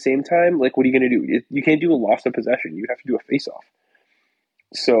 but at the same time, what are you going to do? You can't do a loss of possession. You have to do a face-off.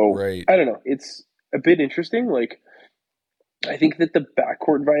 So, right. I don't know. It's a bit interesting. I think that the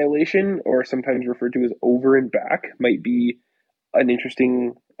backcourt violation, or sometimes referred to as over and back, might be an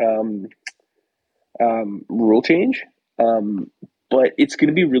interesting rule change. But it's going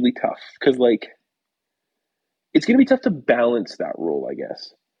to be really tough because, it's going to be tough to balance that rule, I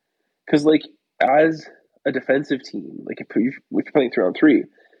guess. Because, as a defensive team, if you're playing 3-on-3,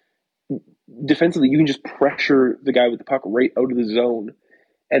 defensively, you can just pressure the guy with the puck right out of the zone,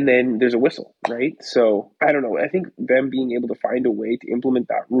 and then there's a whistle, right? So, I don't know. I think them being able to find a way to implement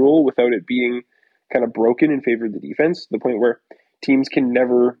that rule without it being kind of broken in favor of the defense, to the point where teams can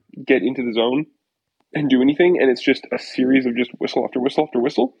never get into the zone and do anything, and it's just a series of just whistle after whistle after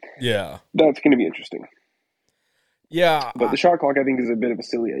whistle. Yeah. That's going to be interesting. Yeah. But the shot clock, I think, is a bit of a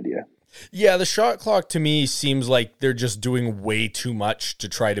silly idea. Yeah, the shot clock to me seems like they're just doing way too much to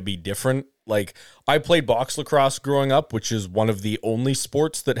try to be different. Like, I played box lacrosse growing up, which is one of the only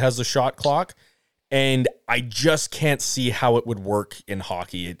sports that has a shot clock, and I just can't see how it would work in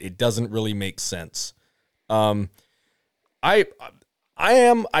hockey. It doesn't really make sense. I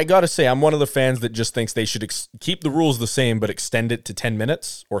gotta say, I'm one of the fans that just thinks they should keep the rules the same, but extend it to 10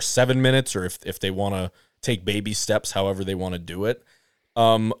 minutes or 7 minutes, or if they want to take baby steps, however they want to do it.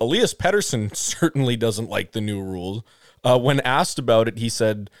 Elias Pettersson certainly doesn't like the new rules. When asked about it, he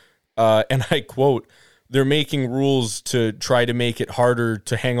said, and I quote, "They're making rules to try to make it harder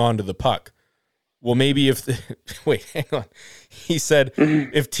to hang on to the puck." Well, maybe wait, hang on. He said,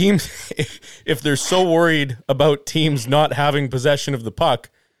 if they're so worried about teams not having possession of the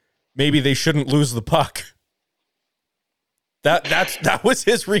puck, maybe they shouldn't lose the puck. That was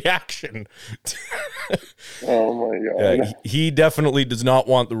his reaction. Oh my God. Yeah, he definitely does not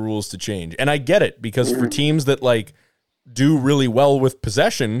want the rules to change. And I get it, because for teams that like do really well with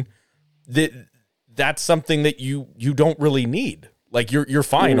possession, that's something that you don't really need. Like you're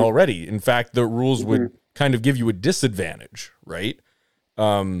fine already. In fact, the rules would kind of give you a disadvantage, right?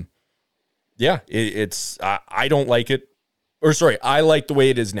 Yeah, it's I don't like it. Or sorry, I like the way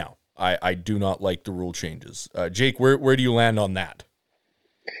it is now. I do not like the rule changes. Jake, where do you land on that?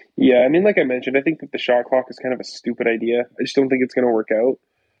 Yeah, I mean, like I mentioned, I think that the shot clock is kind of a stupid idea. I just don't think it's going to work out.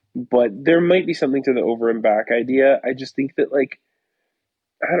 But there might be something to the over and back idea. I just think that, like,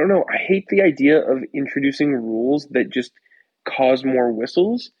 I don't know. I hate the idea of introducing rules that just cause more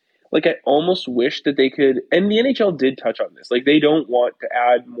whistles. Like, I almost wish that they could, and the NHL did touch on this. Like, they don't want to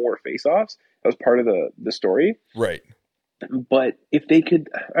add more face-offs. That was part of the story. Right. But if they could,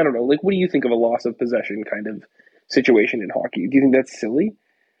 I don't know, like, what do you think of a loss of possession kind of situation in hockey? Do you think that's silly?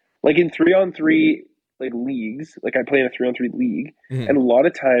 Like, in 3-on-3 like leagues, like I play in a 3-on-3 league, and a lot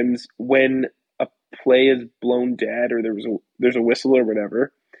of times when a play is blown dead or there's a whistle or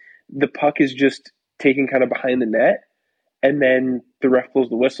whatever, the puck is just taken kind of behind the net, and then the ref blows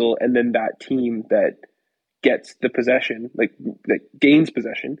the whistle, and then that team that gets the possession, like that gains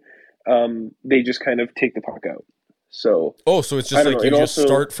possession, they just kind of take the puck out. So so it's just like you just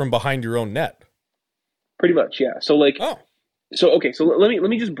start from behind your own net. Pretty much, yeah. So like, so let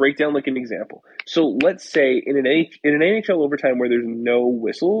me just break down like an example. So let's say in an NHL overtime where there's no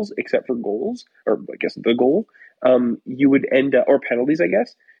whistles except for goals, or I guess the goal, you would end up, or penalties, I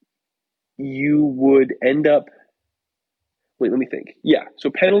guess, you would end up. Wait, let me think. Yeah, so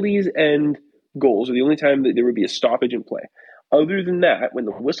penalties and goals are the only time that there would be a stoppage in play. Other than that, when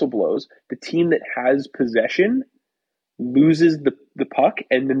the whistle blows, the team that has possession loses the puck,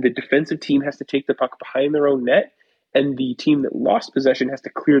 and then the defensive team has to take the puck behind their own net, and the team that lost possession has to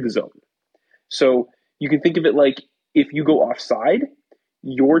clear the zone. So you can think of it like if you go offside,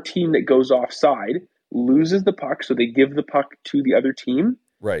 your team that goes offside loses the puck, so they give the puck to the other team,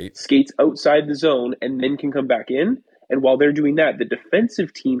 right? Skates outside the zone, and then can come back in. And while they're doing that, the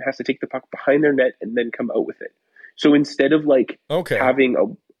defensive team has to take the puck behind their net and then come out with it. So instead of like having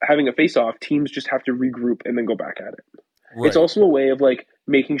a face-off, teams just have to regroup and then go back at it. Right. It's also a way of like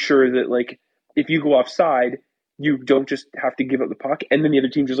making sure that like if you go offside, you don't just have to give up the puck, and then the other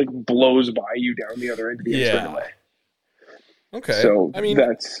team just like blows by you down the other end of the ice right away. Okay. So I mean,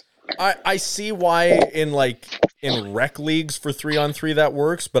 that's I see why in rec leagues for 3-on-3 that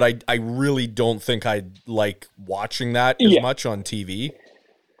works, but I really don't think I like watching that as much on TV.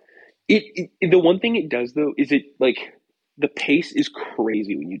 The one thing it does though is it like the pace is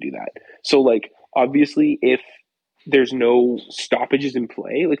crazy when you do that. So like obviously if there's no stoppages in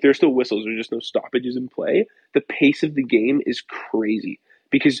play, like there's still whistles, there's just no stoppages in play, the pace of the game is crazy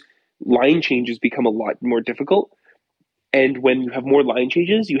because line changes become a lot more difficult. And when you have more line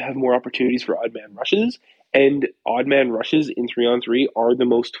changes, you have more opportunities for odd man rushes. And odd man rushes in 3-on-3 are the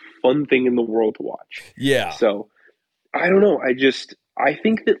most fun thing in the world to watch. Yeah. So I don't know. I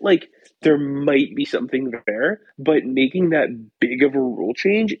think that like there might be something there, but making that big of a rule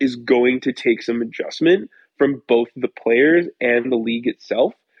change is going to take some adjustment from both the players and the league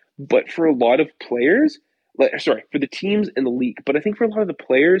itself. But for a lot of players, for the teams and the league, but I think for a lot of the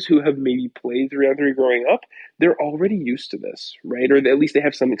players who have maybe played 3-on-3 growing up, they're already used to this, right? Or at least they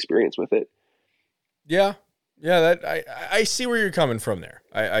have some experience with it. Yeah. That I see where you're coming from there.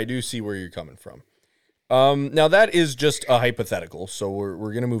 I do see where you're coming from. Now that is just a hypothetical, so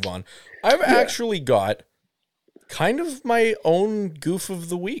we're gonna move on. I've actually got kind of my own goof of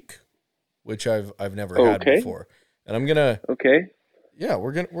the week. which I've never had before. And I'm gonna yeah,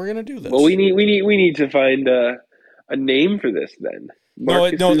 we're gonna do this. Well, we need to find a name for this then. No,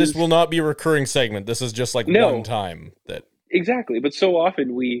 this will not be a recurring segment. This is just like one time that exactly. But so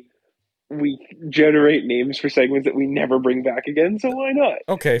often we generate names for segments that we never bring back again. So why not?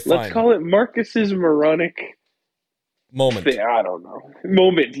 Okay, fine. Let's call it Marcus's moronic moment. I don't know.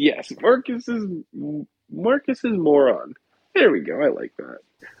 Moment. Yes, Marcus's moron. There we go. I like that.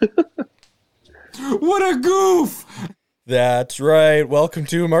 What a goof! That's right. Welcome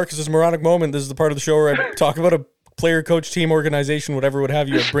to Marcus's moronic moment. This is the part of the show where I talk about a player, coach, team, organization, whatever, what have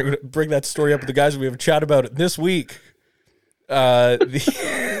you. I bring that story up with the guys. We have a chat about it this week. That's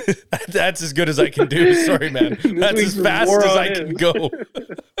as good as I can do. Sorry, man. That's as fast as I can go.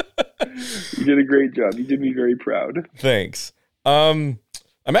 You did a great job. You did me very proud. Thanks. I'm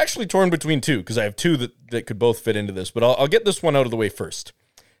actually torn between two because I have two that could both fit into this, but I'll get this one out of the way first.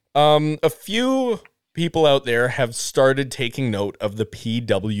 A few people out there have started taking note of the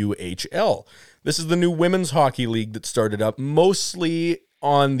PWHL. This is the new women's hockey league that started up mostly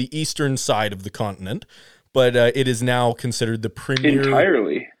on the eastern side of the continent, but it is now considered the premier.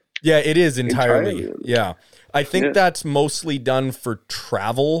 Entirely. Yeah, it is entirely. Yeah. I think that's mostly done for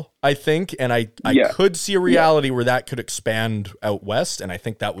travel, I think, and I could see a reality where that could expand out west, and I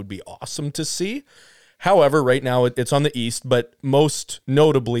think that would be awesome to see. However, right now it's on the east, but most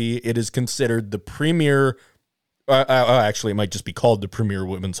notably, it is considered the premier. Actually, it might just be called the Premier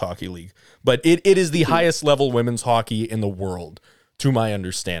Women's Hockey League, but it is the highest level women's hockey in the world, to my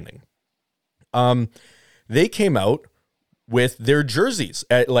understanding. They came out with their jerseys.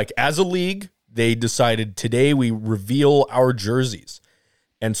 As a league, they decided today we reveal our jerseys.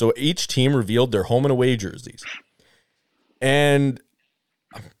 And so each team revealed their home and away jerseys. And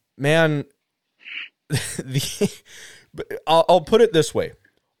man, I'll put it this way.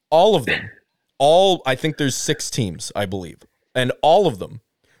 All of them, I think there's 6 teams, I believe. And all of them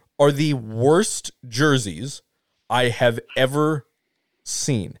are the worst jerseys I have ever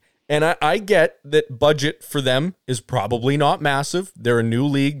seen. And I get that budget for them is probably not massive. They're a new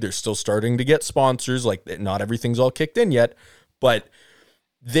league. They're still starting to get sponsors. Like, not everything's all kicked in yet. But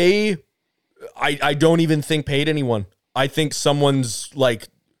I don't even think paid anyone. I think someone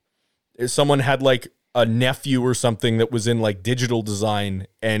had like a nephew or something that was in like digital design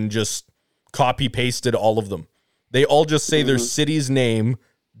and just copy pasted all of them. They all just say their city's name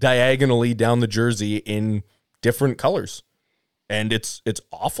diagonally down the jersey in different colors. And it's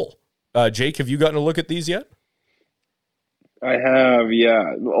awful. Jake, have you gotten a look at these yet? I have,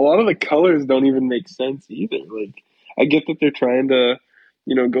 yeah. A lot of the colors don't even make sense either. Like, I get that they're trying to,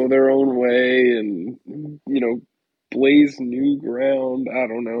 go their own way and, blaze new ground. I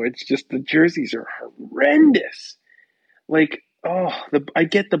don't know. It's just the jerseys are horrendous. Like, I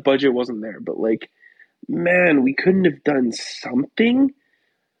get the budget wasn't there, but like, man, we couldn't have done something.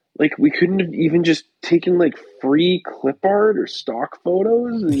 Like, we couldn't have even just taken like free clip art or stock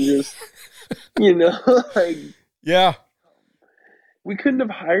photos and just, like, yeah. We couldn't have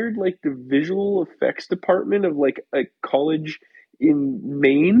hired like the visual effects department of like a college in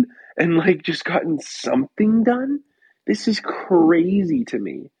Maine and like just gotten something done. This is crazy to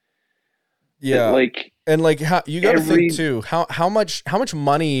me. Yeah. How you got to think too, how much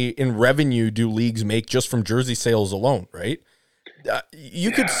money in revenue do leagues make just from jersey sales alone, right?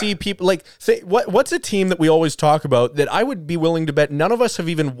 You could see people like say what's a team that we always talk about that I would be willing to bet none of us have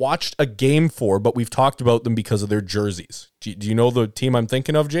even watched a game for, but we've talked about them because of their jerseys. Do you know the team I'm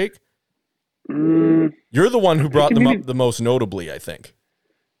thinking of, Jake? You're the one who brought them up the most notably, I think.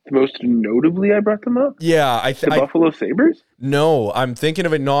 The most notably I brought them up? Yeah. The Buffalo Sabres? No, I'm thinking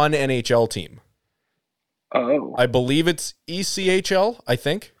of a non-NHL team. Oh. I believe it's ECHL, I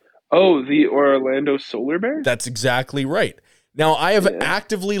think. Oh, the Orlando Solar Bears? That's exactly right. Now, I have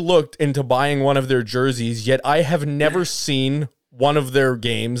actively looked into buying one of their jerseys, yet I have never seen one of their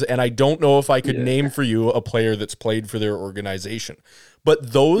games, and I don't know if I could name for you a player that's played for their organization.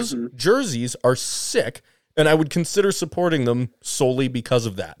 But those jerseys are sick, and I would consider supporting them solely because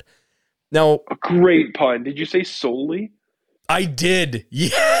of that. Now, a great pun. Did you say solely? I did.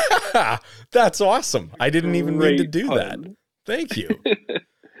 Yeah. That's awesome. I didn't even mean to do that. Thank you.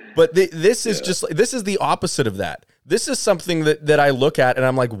 But this is this is the opposite of that. This is something that I look at and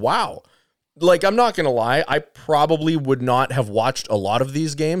I'm like, wow. Like, I'm not going to lie. I probably would not have watched a lot of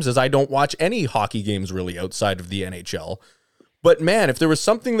these games as I don't watch any hockey games really outside of the NHL. But man, if there was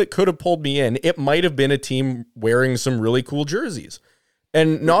something that could have pulled me in, it might have been a team wearing some really cool jerseys.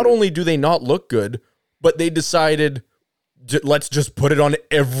 And not only do they not look good, but they decided, let's just put it on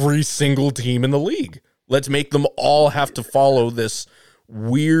every single team in the league. Let's make them all have to follow this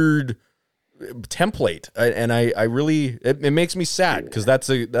weird template, and I really it makes me sad because that's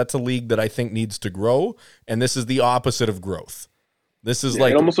a league that I think needs to grow, and this is the opposite of growth. This is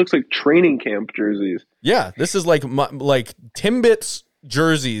like it almost looks like training camp jerseys. Yeah, this is like Timbits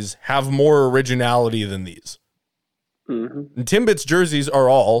jerseys have more originality than these. Mm-hmm. And Timbits jerseys are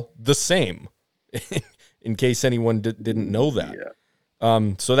all the same. In case anyone didn't know that.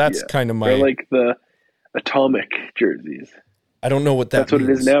 Yeah. So that's kind of my... They're like the atomic jerseys. I don't know what that That's means. what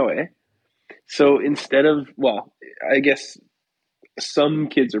it is now, eh? So instead of... Well, I guess some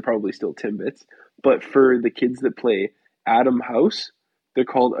kids are probably still Timbits, but for the kids that play Atom House, they're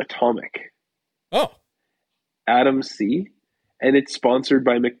called Atomic. Oh. Atom C. And it's sponsored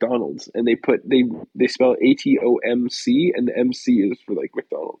by McDonald's. And they spell ATOMC, and the MC is for like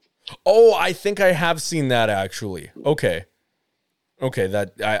McDonald's. Oh, I think I have seen that actually. Okay,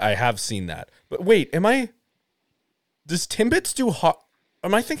 that I have seen that. But wait, does Timbits do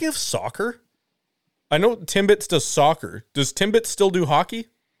am I thinking of soccer? I know Timbits does soccer. Does Timbits still do hockey?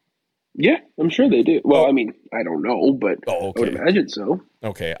 Yeah, I'm sure they do. Well, I mean, I don't know, but I would imagine so.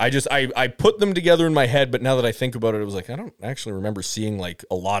 Okay, I put them together in my head, but now that I think about it, I was like, I don't actually remember seeing like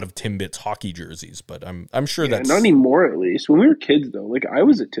a lot of Timbits hockey jerseys, but I'm sure that's not anymore. At least when we were kids, though, like I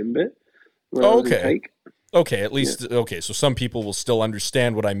was a Timbit. Okay, at least okay. So some people will still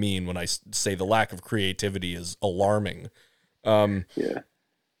understand what I mean when I say the lack of creativity is alarming. Yeah.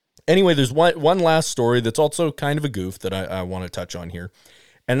 Anyway, there's one last story that's also kind of a goof that I want to touch on here.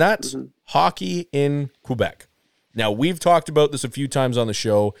 And that's hockey in Quebec. Now, we've talked about this a few times on the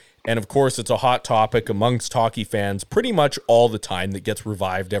show, and of course, it's a hot topic amongst hockey fans pretty much all the time that gets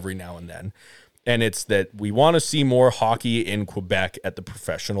revived every now and then. And it's that we want to see more hockey in Quebec at the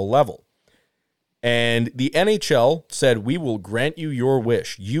professional level. And the NHL said, we will grant you your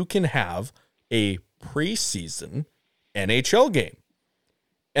wish. You can have a preseason NHL game.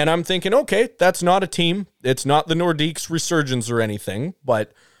 And I'm thinking, okay, that's not a team. It's not the Nordiques Resurgence or anything,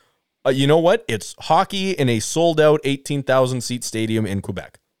 but you know what? It's hockey in a sold-out 18,000-seat stadium in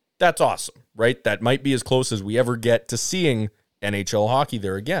Quebec. That's awesome, right? That might be as close as we ever get to seeing NHL hockey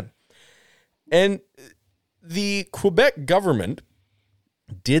there again. And the Quebec government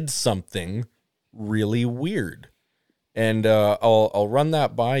did something really weird, and I'll run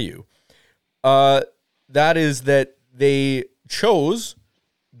that by you. That is that they chose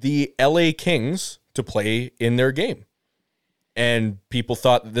the LA Kings to play in their game. And people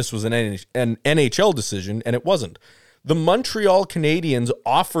thought that this was an NHL decision, and it wasn't. The Montreal Canadiens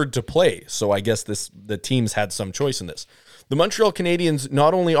offered to play, so I guess the teams had some choice in this. The Montreal Canadiens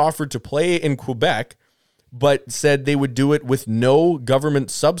not only offered to play in Quebec, but said they would do it with no government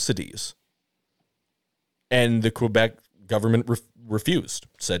subsidies. And the Quebec government refused,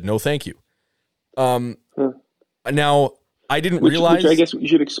 said no thank you. Now, I didn't realize... Which I guess you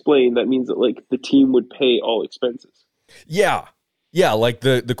should explain. That means that like the team would pay all expenses. Yeah, like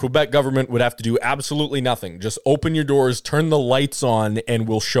the Quebec government would have to do absolutely nothing. Just open your doors, turn the lights on, and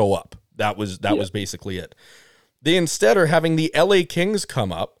we'll show up. That was basically it. They instead are having the LA Kings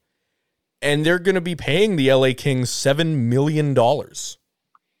come up, and they're going to be paying the LA Kings $7 million.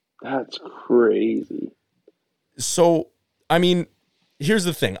 That's crazy. So, I mean, here's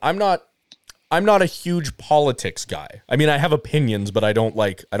the thing. I'm not a huge politics guy. I mean, I have opinions, but I don't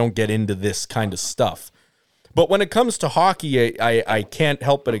get into this kind of stuff. But when it comes to hockey, I can't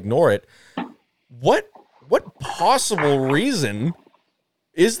help but ignore it. What possible reason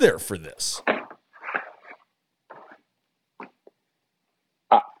is there for this?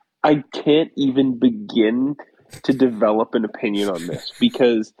 I can't even begin to develop an opinion on this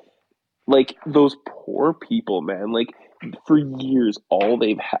because, like, those poor people, man, like, for years, all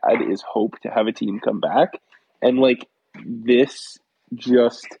they've had is hope to have a team come back. And, like, this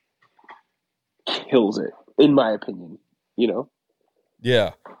just kills it, in my opinion, you know?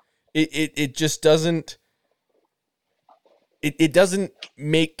 Yeah. It just doesn't... It doesn't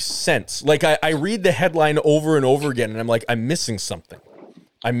make sense. Like, I read the headline over and over again, and I'm like, I'm missing something.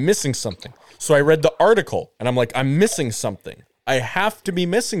 So I read the article, and I'm like, I'm missing something. I have to be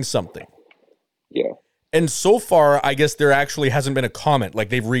missing something. Yeah. And so far, I guess there actually hasn't been a comment. Like,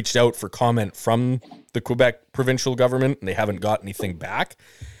 they've reached out for comment from the Quebec provincial government, and they haven't got anything back.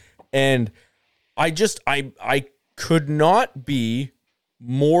 And I could not be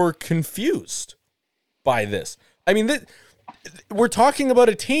more confused by this. I mean, we're talking about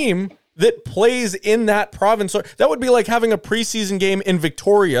a team that plays in that province. That would be like having a preseason game in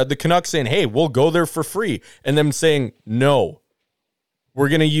Victoria, the Canucks saying, hey, we'll go there for free, and them saying, no, we're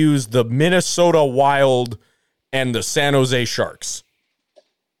going to use the Minnesota Wild and the San Jose Sharks,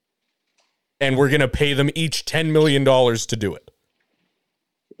 and we're going to pay them each $10 million to do it.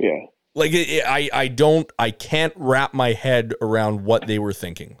 Yeah. Like I can't wrap my head around what they were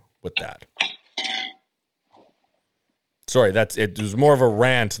thinking with that. Sorry, it was more of a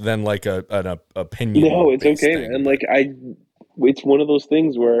rant than like an opinion. No, it's okay, thing, man. Like it's one of those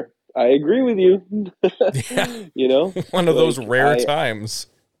things where I agree with you. Yeah. You know, one of those rare times.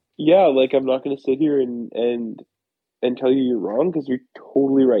 Yeah, like I'm not going to sit here and tell you you're wrong because you're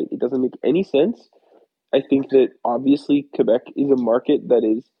totally right. It doesn't make any sense. I think that obviously Quebec is a market that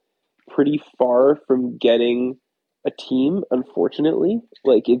is pretty far from getting a team, unfortunately.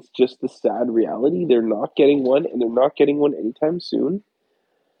 Like, it's just the sad reality. They're not getting one, and they're not getting one anytime soon.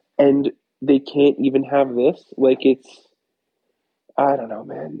 And they can't even have this. Like, I don't know,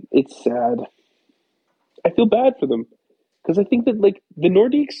 man. It's sad. I feel bad for them. Because I think that, like, the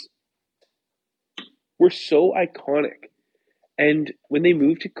Nordiques were so iconic. And when they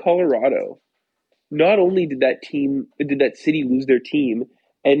moved to Colorado, not only did that city lose their team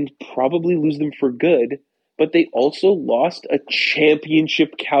and probably lose them for good, but they also lost a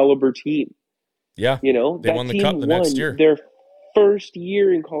championship caliber team. Yeah. You know, they won the cup the next year. Their first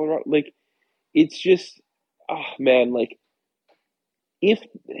year in Colorado. Like, it's just, man, like,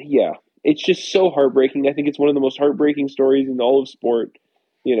 it's just so heartbreaking. I think it's one of the most heartbreaking stories in all of sport,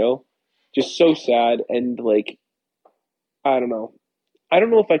 you know, just so sad. And like, I don't know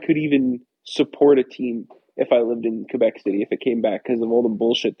if I could even support a team if I lived in Quebec City, if it came back, because of all the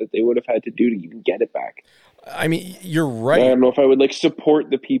bullshit that they would have had to do to even get it back. I mean, you're right. I don't know if I would like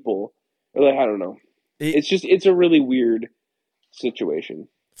support the people, or like, I don't know. It's a really weird situation.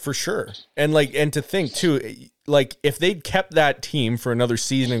 For sure. And to think too, like if they'd kept that team for another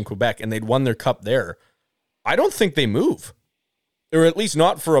season in Quebec and they'd won their cup there, I don't think they move. Or at least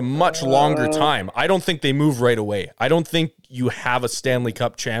not for a much longer time. I don't think they move right away. I don't think you have a Stanley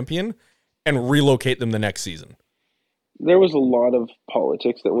Cup champion and relocate them the next season. There was a lot of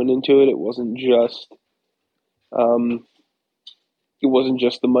politics that went into it. It wasn't just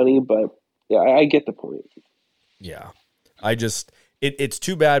the money, but yeah, I get the point. Yeah. It's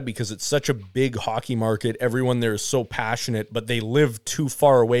too bad because it's such a big hockey market. Everyone there is so passionate, but they live too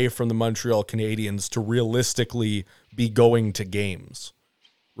far away from the Montreal Canadiens to realistically be going to games,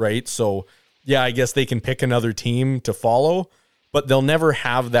 right? So, yeah, I guess they can pick another team to follow, but they'll never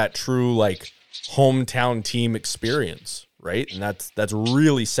have that true, like, hometown team experience, right? And that's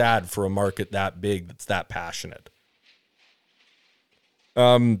really sad for a market that big that's that passionate.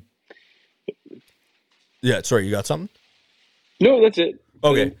 Yeah, sorry, you got something? No, that's it.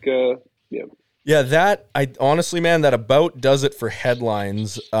 Okay. Yeah. Yeah, that about does it for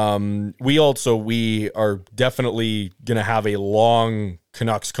headlines. We are definitely gonna have a long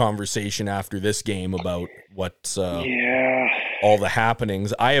Canucks conversation after this game about what's all the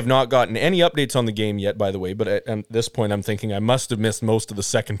happenings. I have not gotten any updates on the game yet, by the way, but at this point I'm thinking I must have missed most of the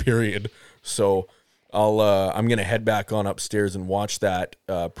second period. So I'm gonna head back on upstairs and watch that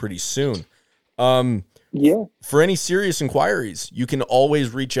pretty soon. Yeah. For any serious inquiries, you can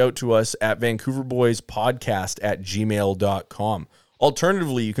always reach out to us at vancouverboyspodcast@gmail.com.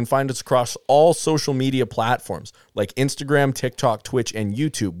 Alternatively, you can find us across all social media platforms like Instagram, TikTok, Twitch, and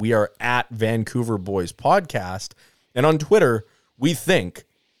YouTube. We are at Vancouver Boys Podcast. And on Twitter, we think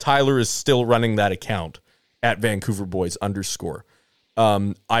Tyler is still running that account at Vancouver Boys _.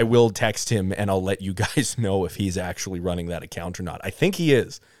 I will text him and I'll let you guys know if he's actually running that account or not. I think he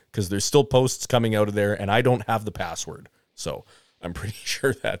is, because there's still posts coming out of there, and I don't have the password. So I'm pretty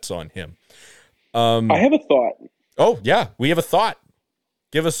sure that's on him. I have a thought. Oh, yeah, we have a thought.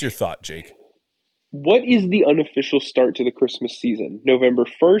 Give us your thought, Jake. What is the unofficial start to the Christmas season? November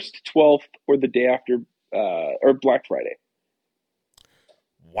 1st, 12th, or the day after, or Black Friday?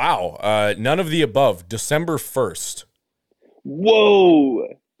 Wow, none of the above. December 1st.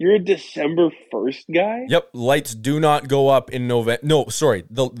 Whoa! You're a December 1st guy? Yep, lights do not go up in November. No, sorry.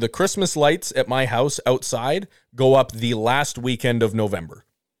 The Christmas lights at my house outside go up the last weekend of November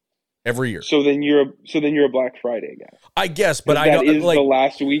every year. So then you're a Black Friday guy. I guess, but I that don't is like the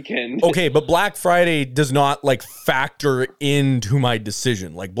last weekend. Okay, but Black Friday does not like factor into my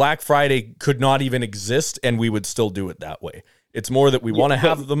decision. Like Black Friday could not even exist and we would still do it that way. It's more that we want to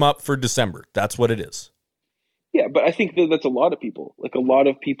have them up for December. That's what it is. Yeah, but I think that's a lot of people. Like, a lot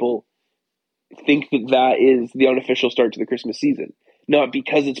of people think that is the unofficial start to the Christmas season. Not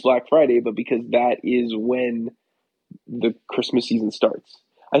because it's Black Friday, but because that is when the Christmas season starts.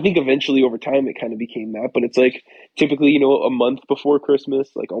 I think eventually over time it kind of became that, but it's like typically, a month before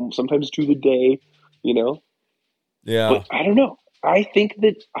Christmas, like sometimes to the day, Yeah. But I don't know. I think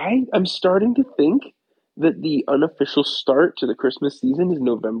that I'm starting to think that the unofficial start to the Christmas season is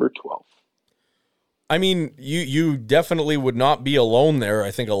November 12th. I mean, you definitely would not be alone there.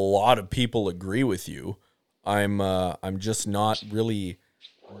 I think a lot of people agree with you. I'm just not really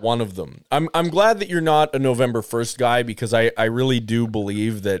one of them. I'm glad that you're not a November 1st guy, because I really do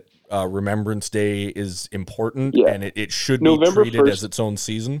believe that Remembrance Day is important, and it should be treated as its own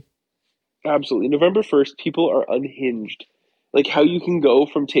season. Absolutely. November 1st, people are unhinged. Like how you can go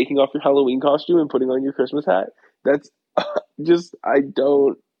from taking off your Halloween costume and putting on your Christmas hat. That's just, I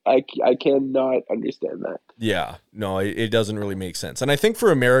cannot understand that. Yeah, no, it doesn't really make sense. And I think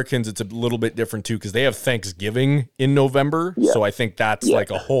for Americans, it's a little bit different too, because they have Thanksgiving in November. Yeah. So I think that's like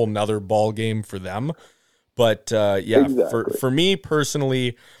a whole nother ball game for them. But exactly. for me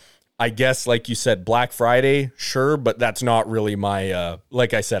personally, I guess, like you said, Black Friday, sure, but that's not really my,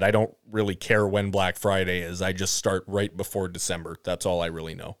 like I said, I don't really care when Black Friday is. I just start right before December. That's all I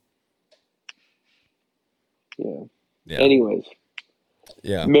really know. Yeah. Anyways.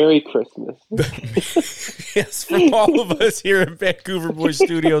 Yeah. Merry Christmas. Yes, from all of us here at Vancouver Boys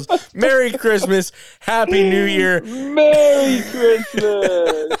Studios, Merry Christmas, Happy New Year. Merry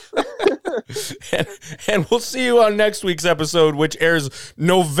Christmas. and we'll see you on next week's episode, which airs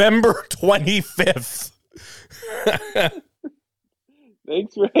November 25th.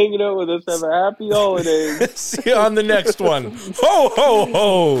 Thanks for hanging out with us. Have a happy holidays. See you on the next one. Ho, ho,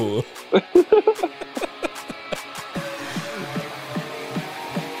 ho.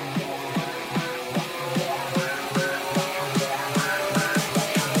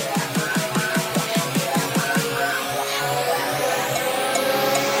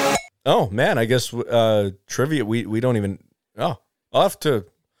 Oh man, I guess trivia. We don't even. Oh, I'll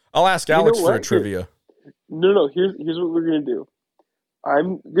ask Alex for a trivia. No. Here's what we're gonna do.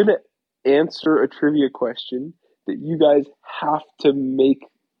 I'm gonna answer a trivia question that you guys have to make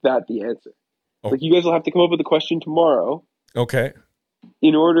that the answer. Oh. Like you guys will have to come up with a question tomorrow. Okay.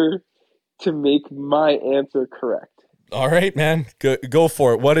 In order to make my answer correct. All right, man. Go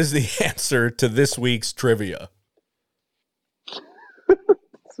for it. What is the answer to this week's trivia?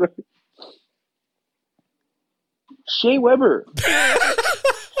 Shea Weber.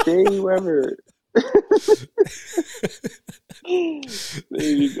 Shea Weber. There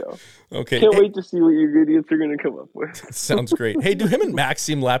you go. Okay. Can't wait to see what your idiots are going to come up with. Sounds great. Hey, do him and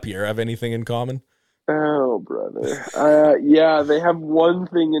Maxime Lapierre have anything in common? Oh, brother. Yeah, they have one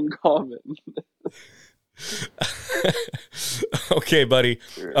thing in common. Okay, buddy.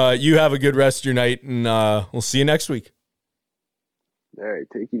 You have a good rest of your night, and we'll see you next week. All right,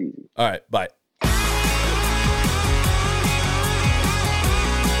 take it easy. All right, bye.